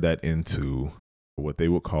 and turn that into what they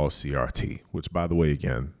would call CRT, which, by the way,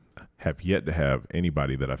 again, have yet to have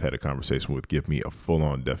anybody that I've had a conversation with give me a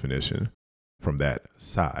full-on definition from that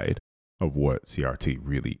side of what CRT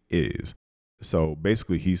really is. So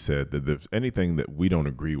basically he said that if there's anything that we don't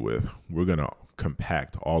agree with, we're going to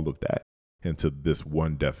compact all of that into this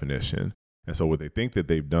one definition. And so what they think that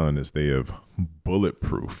they've done is they have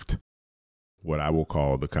bulletproofed what I will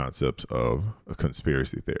call the concepts of a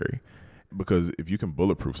conspiracy theory. Because if you can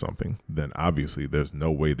bulletproof something, then obviously there's no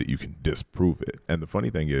way that you can disprove it. And the funny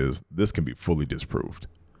thing is, this can be fully disproved,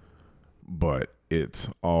 but it's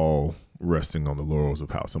all resting on the laurels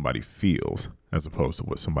of how somebody feels as opposed to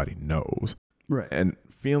what somebody knows. Right. And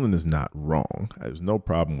feeling is not wrong. There's no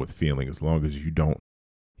problem with feeling as long as you don't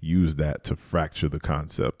use that to fracture the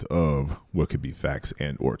concept of what could be facts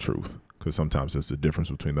and or truth, because sometimes there's a difference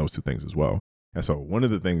between those two things as well. And so one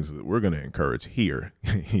of the things that we're going to encourage here,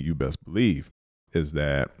 you best believe, is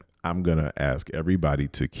that I'm going to ask everybody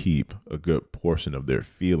to keep a good portion of their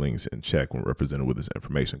feelings in check when represented with this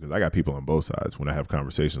information. Because I got people on both sides. When I have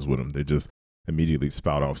conversations with them, they just immediately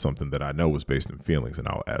spout off something that I know was based in feelings, and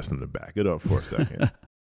I'll ask them to back it up for a second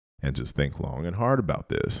and just think long and hard about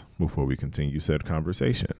this before we continue said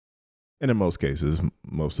conversation. And in most cases,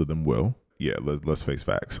 most of them will. Yeah, let's face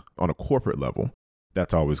facts. On a corporate level,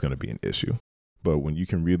 that's always going to be an issue. But when you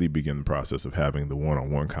can really begin the process of having the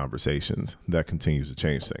one-on-one conversations, that continues to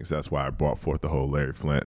change things. That's why I brought forth the whole Larry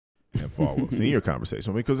Flint and Falwell Sr.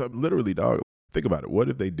 conversation. Because literally, dog, think about it. What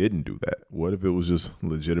if they didn't do that? What if it was just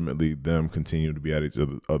legitimately them continuing to be at each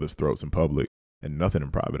other's throats in public and nothing in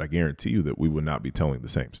private? I guarantee you that we would not be telling the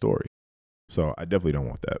same story. So I definitely don't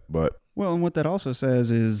want that. But well, and what that also says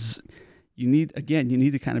is you need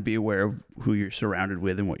to kind of be aware of who you're surrounded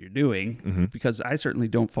with and what you're doing, because I certainly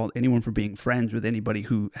don't fault anyone for being friends with anybody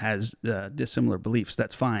who has dissimilar beliefs.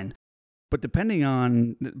 That's fine. But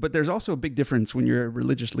there's also a big difference when you're a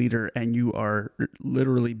religious leader and you are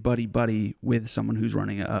literally buddy with someone who's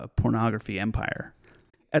running a pornography empire.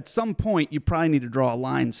 At some point, you probably need to draw a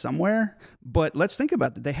line somewhere, but let's think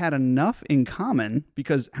about that. They had enough in common,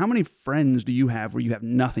 because how many friends do you have where you have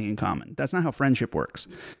nothing in common? That's not how friendship works.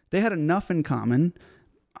 They had enough in common.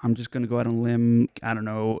 I'm just going to go out on a limb, I don't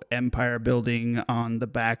know, empire building on the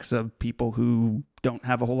backs of people who don't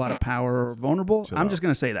have a whole lot of power or vulnerable. I'm just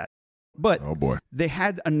going to say that. But oh boy, they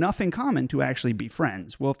had enough in common to actually be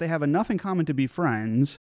friends. Well, if they have enough in common to be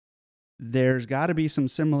friends, there's got to be some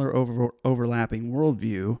similar overlapping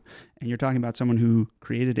worldview. And you're talking about someone who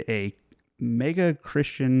created a mega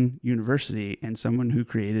Christian university and someone who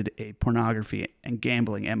created a pornography and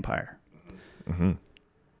gambling empire. Mm-hmm.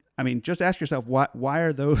 I mean, just ask yourself, why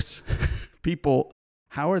are those people,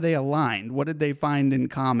 how are they aligned? What did they find in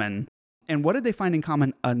common? And what did they find in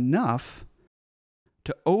common enough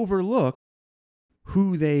to overlook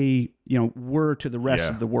who they, were to the rest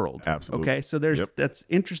of the world? Absolutely. Okay, so that's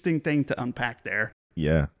interesting thing to unpack there.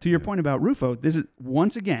 Yeah. To your point about Rufo, this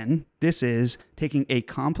is taking a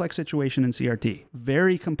complex situation in CRT,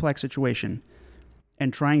 very complex situation,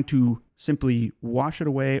 and trying to simply wash it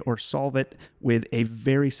away or solve it with a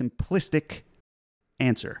very simplistic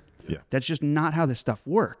answer. Yeah. That's just not how this stuff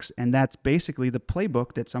works. And that's basically the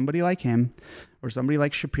playbook that somebody like him or somebody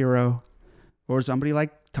like Shapiro or somebody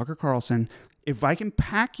like Tucker Carlson, if I can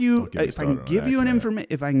pack you, if I can give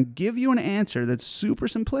you an answer that's super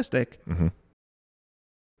simplistic, mm-hmm.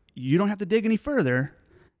 you don't have to dig any further,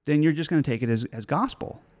 then you're just going to take it as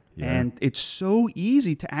gospel. Yeah. And it's so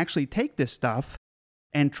easy to actually take this stuff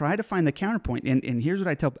and try to find the counterpoint. And here's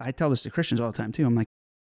what I tell this to Christians all the time too. I'm like,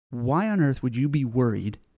 why on earth would you be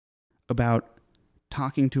worried about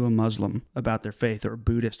talking to a Muslim about their faith, or a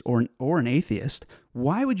Buddhist, or an atheist?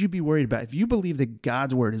 Why would you be worried about, if you believe that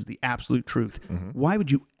God's word is the absolute truth, mm-hmm. why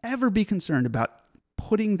would you ever be concerned about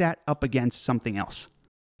putting that up against something else?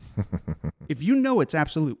 If you know it's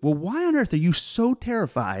absolute, well, why on earth are you so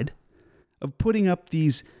terrified of putting up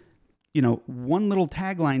these, one little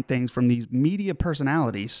tagline things from these media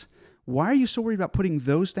personalities? Why are you so worried about putting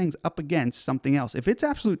those things up against something else? If it's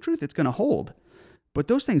absolute truth, it's going to hold. But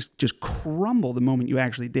those things just crumble the moment you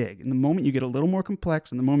actually dig. And the moment you get a little more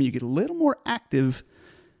complex and the moment you get a little more active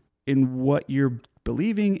in what you're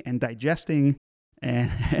believing and digesting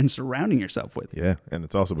and surrounding yourself with. Yeah. And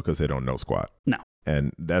it's also because they don't know squat. No.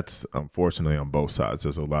 And that's unfortunately on both sides.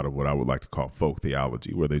 There's a lot of what I would like to call folk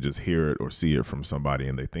theology, where they just hear it or see it from somebody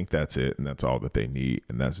and they think that's it and that's all that they need.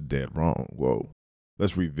 And that's dead wrong. Whoa.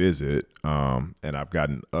 Let's revisit. And I've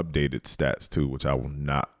gotten updated stats too, which I will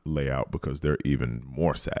not lay out because they're even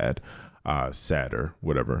more sadder,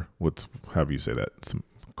 whatever. However you say that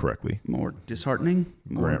correctly. More disheartening?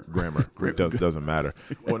 Grammar. Doesn't matter.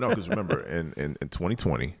 Well, no, because remember in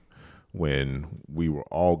 2020, when we were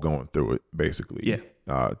all going through it, basically,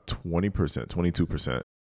 20%, 22%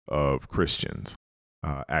 of Christians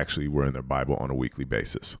actually were in their Bible on a weekly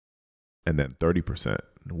basis. And then 30%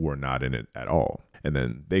 were not in it at all. And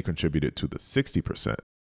then they contributed to the 60%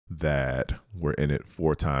 that were in it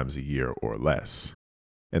 4 times a year or less.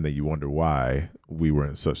 And then you wonder why we were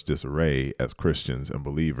in such disarray as Christians and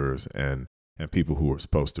believers and people who are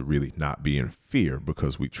supposed to really not be in fear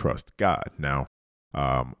because we trust God. Now,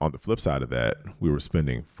 on the flip side of that, we were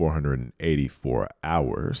spending 484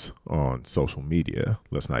 hours on social media.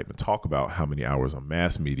 Let's not even talk about how many hours on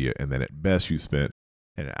mass media. And then at best you spent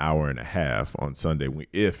an hour and a half on Sunday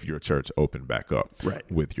if your church opened back up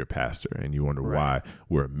with your pastor. And you wonder why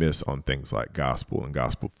we're amiss on things like gospel and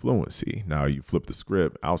gospel fluency. Now you flip the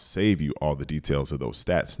script. I'll save you all the details of those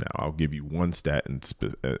stats now. I'll give you one stat and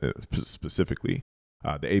specifically.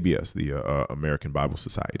 The ABS, the American Bible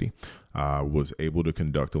Society, was able to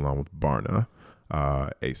conduct, along with Barna,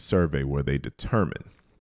 a survey where they determined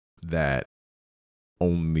that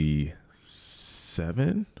only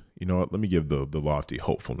 7, you know what, let me give the lofty,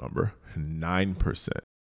 hopeful number, 9%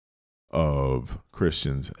 of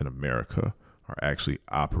Christians in America are actually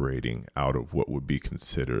operating out of what would be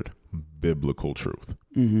considered biblical truth.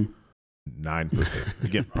 9%.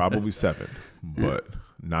 Again, probably 7, but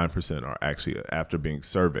 9% are actually, after being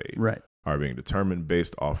surveyed, are being determined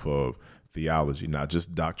based off of theology, not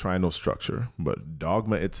just doctrinal structure, but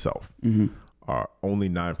dogma itself. Are only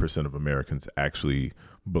 9% of Americans actually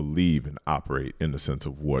believe and operate in the sense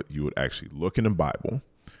of what you would actually look in the Bible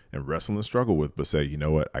and wrestle and struggle with, but say, you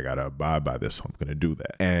know what, I got to abide by this, so I'm going to do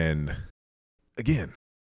that. And again,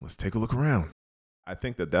 let's take a look around. I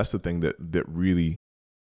think that that's the thing that really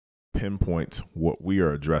pinpoints what we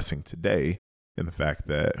are addressing today, in the fact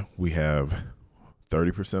that we have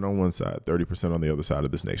 30% on one side, 30% on the other side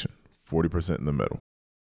of this nation, 40% in the middle.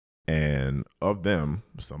 And of them,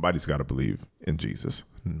 somebody's got to believe in Jesus.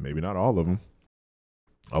 Maybe not all of them,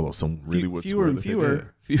 although some really would. Fewer and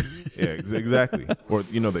fewer. Yeah, exactly. Or,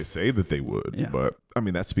 they say that they would. But, I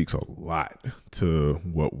mean, that speaks a lot to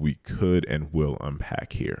what we could and will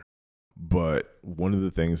unpack here. But one of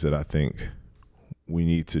the things that I think we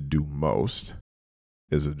need to do most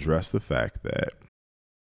is address the fact that,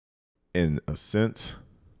 in a sense,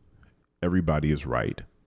 everybody is right.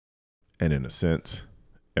 And in a sense,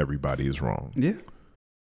 everybody is wrong. Yeah.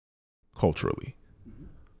 Culturally.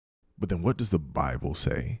 But then what does the Bible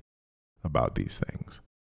say about these things?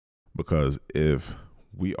 Because if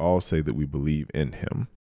we all say that we believe in him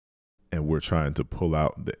and we're trying to pull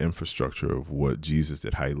out the infrastructure of what Jesus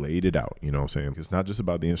did, how he laid it out, you know what I'm saying? It's not just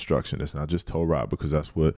about the instruction. It's not just Torah, because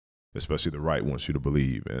that's what especially the right wants you to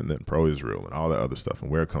believe, and then pro-Israel and all that other stuff and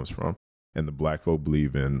where it comes from. And the black folk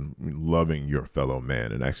believe in loving your fellow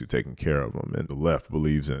man and actually taking care of them. And the left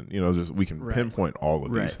believes in, just we can pinpoint all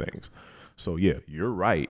of these things. So yeah, you're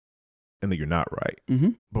right. And then you're not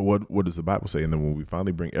right. But what does the Bible say? And then when we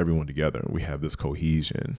finally bring everyone together and we have this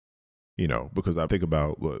cohesion, because I think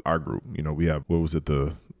about our group, we have, what was it,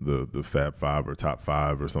 the Fab Five or Top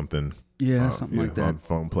 5 or something? Yeah, something like that. On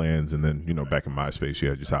phone plans. And then, back in MySpace, you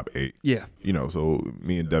had your top 8. Yeah. So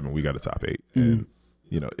me and Devin, we got a top 8. And,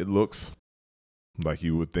 it looks like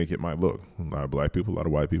you would think it might look. A lot of black people, a lot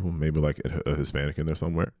of white people, maybe like a Hispanic in there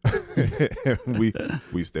somewhere. And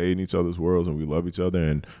we stay in each other's worlds and we love each other,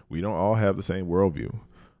 and we don't all have the same worldview,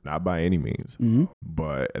 not by any means.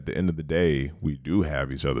 But at the end of the day, we do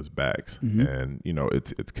have each other's backs, and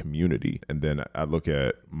it's community. And then I look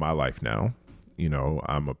at my life now.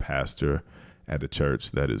 I'm a pastor at a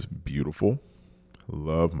church that is beautiful,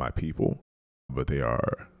 love my people, but they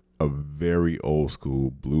are a very old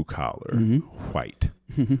school, blue collar, white.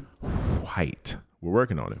 We're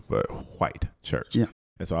working on it, but white church. Yeah.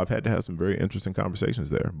 And so I've had to have some very interesting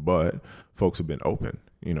conversations there, but folks have been open,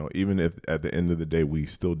 even if at the end of the day, we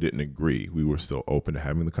still didn't agree, we were still open to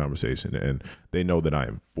having the conversation, and they know that I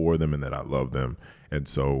am for them and that I love them. And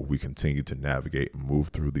so we continue to navigate and move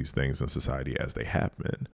through these things in society as they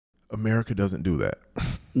happen. America doesn't do that.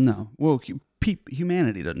 No. Well,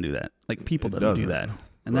 humanity doesn't do that. Like people It doesn't do doesn't. that.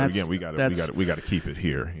 And But that's again, we got to keep it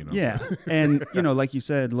here. You know. yeah. And like you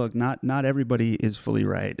said, look, not everybody is fully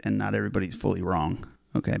right, and not everybody's fully wrong.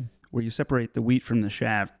 Okay, where you separate the wheat from the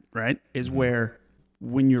chaff, right, is where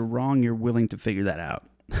when you're wrong, you're willing to figure that out.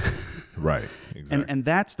 Right. Exactly. And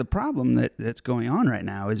that's the problem that's going on right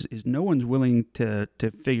now is no one's willing to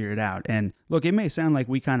figure it out. And look, it may sound like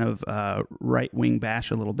we kind of right wing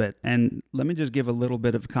bash a little bit, and let me just give a little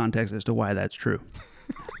bit of context as to why that's true.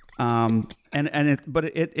 And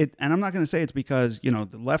I'm not going to say it's because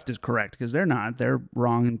the left is correct, because they're not. They're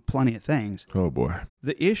wrong in plenty of things. Oh boy.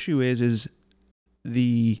 The issue is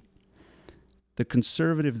the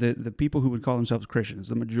conservative, the people who would call themselves Christians,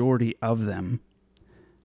 the majority of them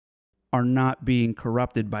are not being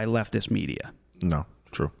corrupted by leftist media. No,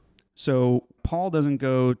 true. So Paul doesn't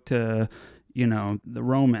go to, the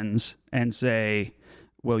Romans and say,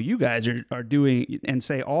 well, you guys are doing, and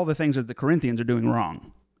say all the things that the Corinthians are doing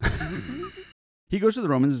wrong. He goes to the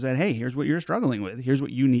Romans and said, hey, here's what you're struggling with. Here's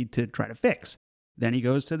what you need to try to fix. Then he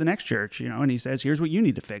goes to the next church, and he says, here's what you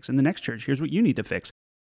need to fix. And the next church, here's what you need to fix.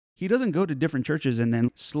 He doesn't go to different churches and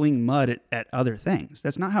then sling mud at other things.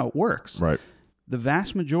 That's not how it works. Right. The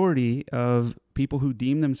vast majority of people who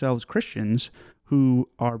deem themselves Christians, who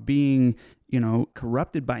are being,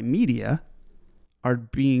 corrupted by media, are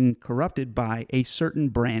being corrupted by a certain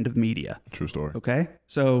brand of media. True story. Okay?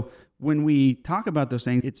 So when we talk about those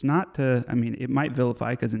things, it's not it might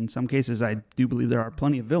vilify, because in some cases I do believe there are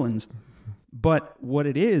plenty of villains, but what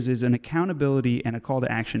it is an accountability and a call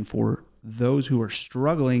to action for those who are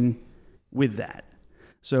struggling with that.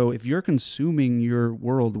 So if you're consuming your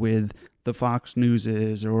world with the Fox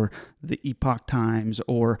Newses or the Epoch Times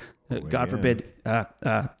or, God forbid,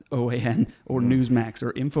 OAN or Newsmax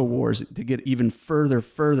or InfoWars, to get even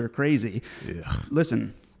further crazy,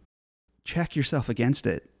 listen, check yourself against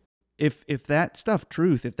it. If that stuff,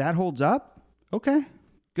 truth, if that holds up, okay,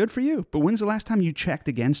 good for you. But when's the last time you checked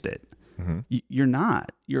against it? Mm-hmm. You're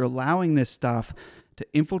not. You're allowing this stuff to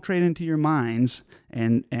infiltrate into your minds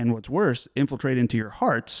and what's worse, infiltrate into your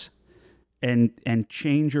hearts and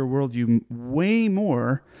change your worldview way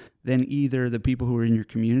more than either the people who are in your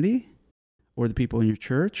community or the people in your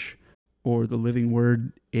church or the living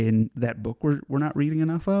word in that book we're not reading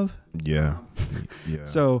enough of. Yeah.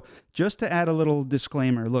 So just to add a little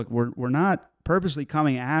disclaimer, look, we're not purposely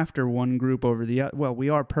coming after one group over the other. Well, we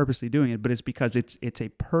are purposely doing it, but it's because it's a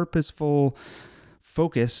purposeful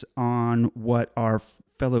focus on what our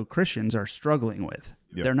fellow Christians are struggling with.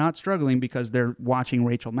 Yep. They're not struggling because they're watching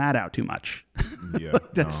Rachel Maddow too much. Yeah,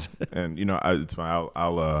 that's and it's fine.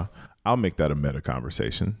 I'll make that a meta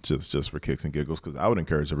conversation just for kicks and giggles, because I would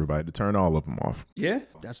encourage everybody to turn all of them off. Yeah,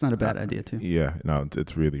 that's not a bad idea too. Yeah, no,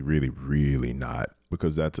 it's really, really, really not,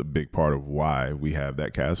 because that's a big part of why we have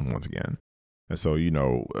that chasm once again. And so,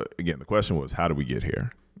 again, the question was, how do we get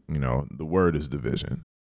here? The word is division.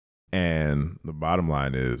 And the bottom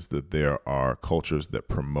line is that there are cultures that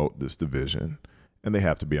promote this division, and they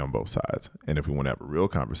have to be on both sides. And if we want to have a real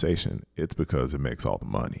conversation, it's because it makes all the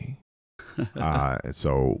money. And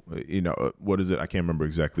so, what is it? I can't remember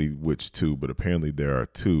exactly which two, but apparently there are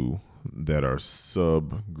two that are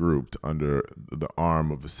subgrouped under the arm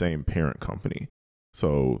of the same parent company.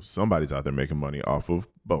 So somebody's out there making money off of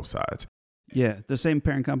both sides. Yeah, the same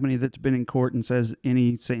parent company that's been in court and says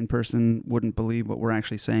any sane person wouldn't believe what we're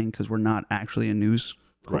actually saying because we're not actually a news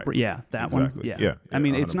corporate. Right. Yeah, that exactly. One. Yeah. I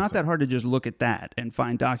mean, 100%. It's not that hard to just look at that and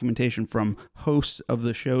find documentation from hosts of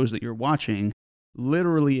the shows that you're watching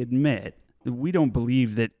literally admit that we don't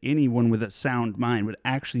believe that anyone with a sound mind would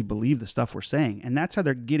actually believe the stuff we're saying. And that's how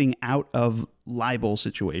they're getting out of libel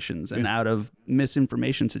situations and out of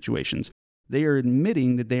misinformation situations. They are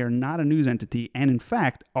admitting that they are not a news entity and, in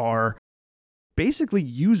fact, are basically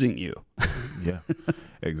using you. Yeah,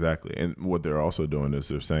 exactly. And what they're also doing is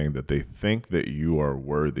they're saying that they think that you are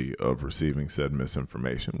worthy of receiving said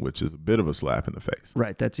misinformation, which is a bit of a slap in the face.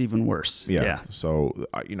 Right. That's even worse. Yeah. So,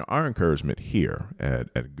 our encouragement here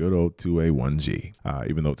at good old 2A1G,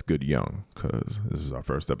 even though it's good young, because this is our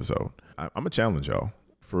first episode, I'm going to challenge y'all.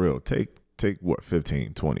 For real, take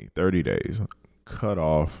 15, 20, 30 days, cut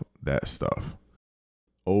off that stuff,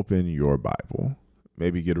 open your Bible,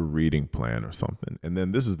 maybe get a reading plan or something. And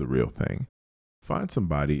then this is the real thing. Find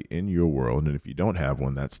somebody in your world, and if you don't have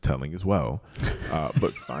one, that's telling as well.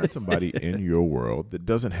 But find somebody in your world that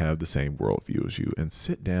doesn't have the same worldview as you, and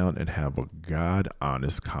sit down and have a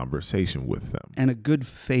God-honest conversation with them. And a good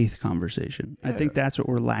faith conversation. Yeah. I think that's what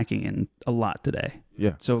we're lacking in a lot today.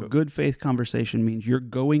 Yeah. So a good faith conversation means you're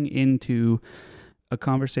going into a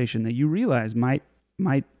conversation that you realize might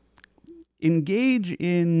engage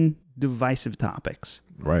in divisive topics.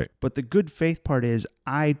 Right. But the good faith part is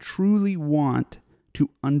I truly want to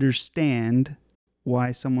understand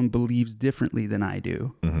why someone believes differently than I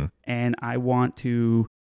do. Mm-hmm. And I want to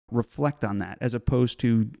reflect on that as opposed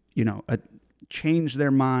to, change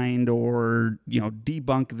their mind or,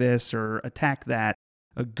 debunk this or attack that.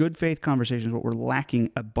 A good faith conversation is what we're lacking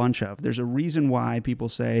a bunch of. There's a reason why people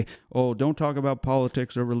say, oh, don't talk about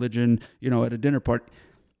politics or religion, at a dinner party.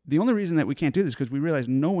 The only reason that we can't do this is because we realize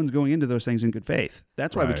no one's going into those things in good faith.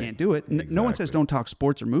 That's why we can't do it. Exactly. No one says don't talk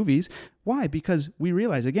sports or movies. Why? Because we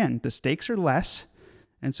realize, again, the stakes are less,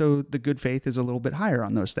 and so the good faith is a little bit higher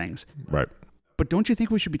on those things. Right. But don't you think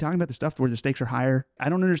we should be talking about the stuff where the stakes are higher? I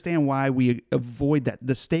don't understand why we avoid that.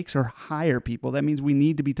 The stakes are higher, people. That means we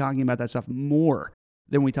need to be talking about that stuff more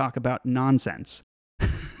than we talk about nonsense.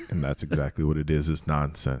 And that's exactly what it is. It's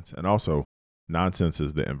nonsense. And also, nonsense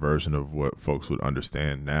is the inversion of what folks would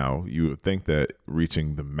understand now. You would think that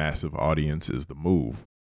reaching the massive audience is the move.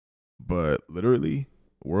 But literally,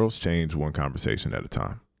 worlds change one conversation at a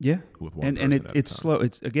time. Yeah. With one and person it's at a time. slow.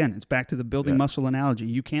 It's back to the building muscle analogy.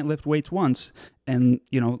 You can't lift weights once and,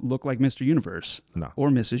 look like Mr. Universe or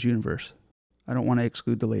Mrs. Universe. I don't want to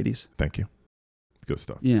exclude the ladies. Thank you. Good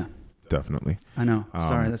stuff. Yeah. Definitely. I know.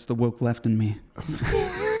 Sorry, that's the woke left in me.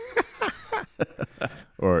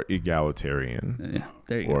 Or egalitarian. Yeah,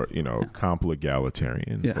 there you go. Or, Yeah.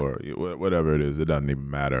 complegalitarian. Or whatever it is. It doesn't even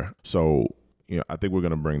matter. So, I think we're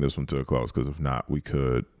going to bring this one to a close because if not, we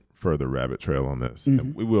could further rabbit trail on this. Mm-hmm.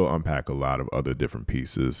 And we will unpack a lot of other different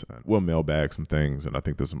pieces. We'll mailbag some things, and I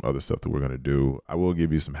think there's some other stuff that we're going to do. I will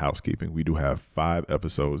give you some housekeeping. We do have 5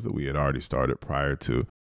 episodes that we had already started prior to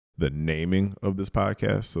the naming of this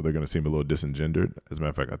podcast, so they're going to seem a little disengendered. As a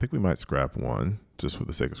matter of fact, I think we might scrap one just for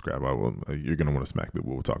the sake of scrap. You're going to want to smack me,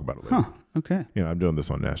 but we'll talk about it later. Huh, okay. I'm doing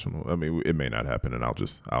this on national. I mean, it may not happen, and I'll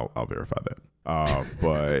verify that.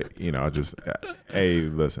 But hey,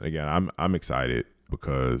 listen, again, I'm excited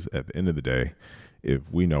because at the end of the day,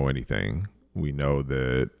 if we know anything, we know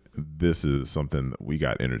that this is something that we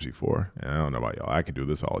got energy for. And I don't know about y'all. I can do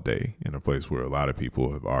this all day in a place where a lot of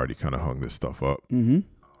people have already kind of hung this stuff up. Mm-hmm.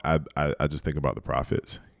 I just think about the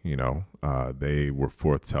prophets, they were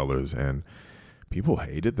forth tellers and people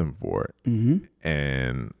hated them for it. Mm-hmm.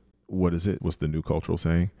 And what is it? What's the new cultural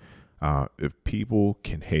saying? If people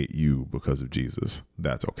can hate you because of Jesus,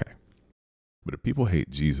 that's okay. But if people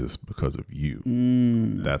hate Jesus because of you,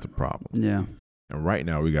 that's a problem. Yeah. And right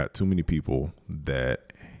now we got too many people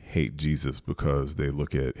that hate Jesus because they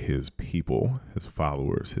look at his people, his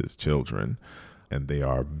followers, his children, and they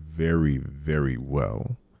are very, very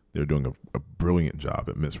well. They're doing a brilliant job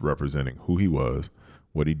at misrepresenting who he was,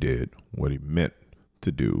 what he did, what he meant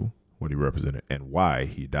to do, what he represented, and why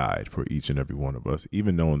he died for each and every one of us,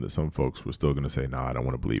 even knowing that some folks were still going to say, no, I don't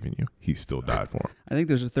want to believe in you. He still died for him. I think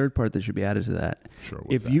there's a third part that should be added to that. Sure.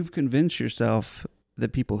 If you've convinced yourself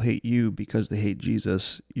that people hate you because they hate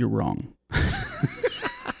Jesus, you're wrong.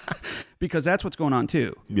 Because that's what's going on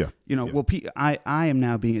too. Yeah. Well, I am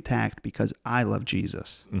now being attacked because I love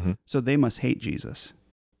Jesus. Mm-hmm. So they must hate Jesus.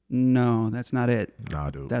 No, that's not it. Nah,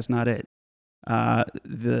 dude. That's not it.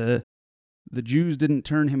 The Jews didn't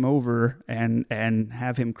turn him over and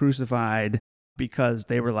have him crucified because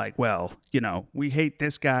they were like, well, we hate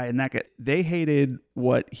this guy and that guy. They hated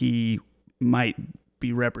what he might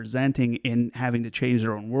be representing in having to change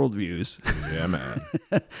their own worldviews. Yeah, man.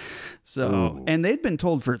 So, and they'd been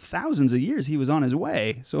told for thousands of years he was on his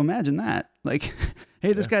way. So imagine that. Like,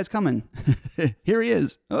 hey, this guy's coming. Here he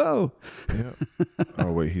is. Oh. Yeah.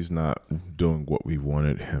 Oh, wait, he's not doing what we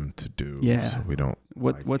wanted him to do. Yeah. So we don't.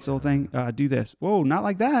 What's the whole thing? Do this. Whoa, not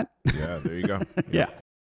like that. Yeah, there you go. Yeah.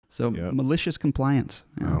 So malicious compliance.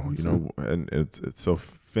 And it's so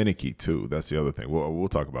finicky too. That's the other thing. We'll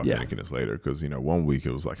talk about finickiness later because 1 week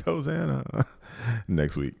it was like Hosanna,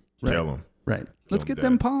 next week kill him. Right. Let's get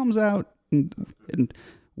them palms out and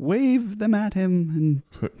wave them at him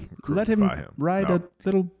and let him ride a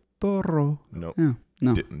little burro. Nope. Yeah.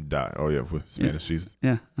 No. Didn't die. Oh yeah, with Spanish Jesus.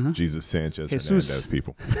 Yeah. Uh-huh. Jesus Sanchez Jesus. Hernandez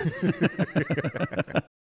people.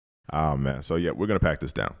 Oh man. So we're gonna pack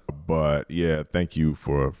this down. But thank you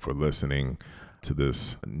for listening to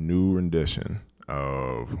this new rendition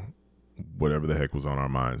of whatever the heck was on our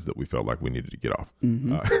minds that we felt like we needed to get off.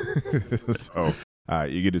 Mm-hmm. So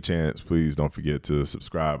you get a chance, please don't forget to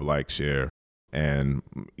subscribe, like, share, and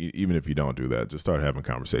even if you don't do that, just start having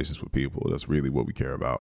conversations with people. That's really what we care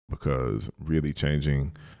about, because really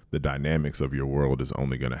changing the dynamics of your world is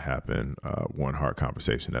only going to happen one heart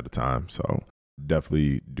conversation at a time. So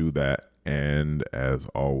definitely do that. And as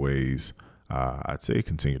always, I'd say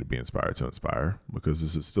continue to be inspired to inspire, because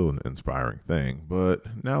this is still an inspiring thing.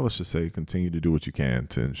 But now let's just say continue to do what you can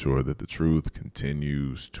to ensure that the truth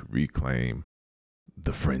continues to reclaim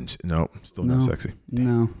the fringe. No, still not sexy.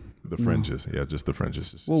 No. The fringes. Yeah, just the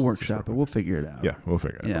fringes. We'll workshop it. We'll figure it out. Yeah, we'll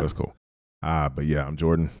figure it out. Yeah. That's cool. But yeah, I'm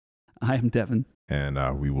Jordan. I am Devin. And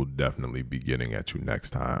we will definitely be getting at you next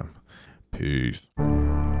time. Peace.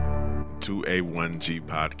 2A1G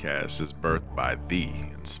Podcast is birthed by The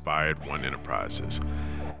Inspired One Enterprises.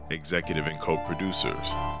 Executive and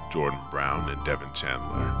co-producers, Jordan Brown and Devin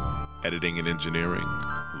Chandler. Editing and engineering,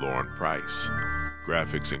 Lauren Price.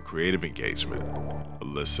 Graphics and creative engagement,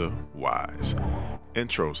 Alyssa Wise.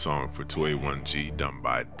 Intro song for 2A1G done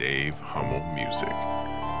by Dave Hummel Music.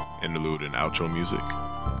 Interlude and outro music,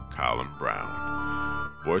 Colin Brown.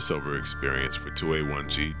 Voiceover experience for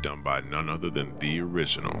 2A1G done by none other than the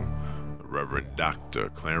original, the Reverend Dr.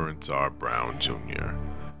 Clarence R. Brown Jr.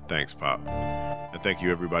 Thanks, Pop. And thank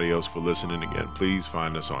you everybody else for listening again. Please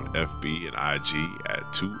find us on FB and IG at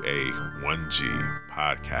 2A1G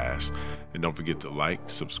Podcast. And don't forget to like,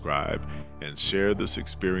 subscribe, and share this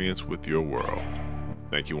experience with your world.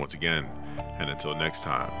 Thank you once again. And until next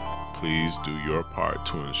time, please do your part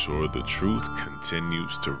to ensure the truth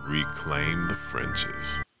continues to reclaim the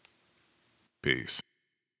fringes. Peace.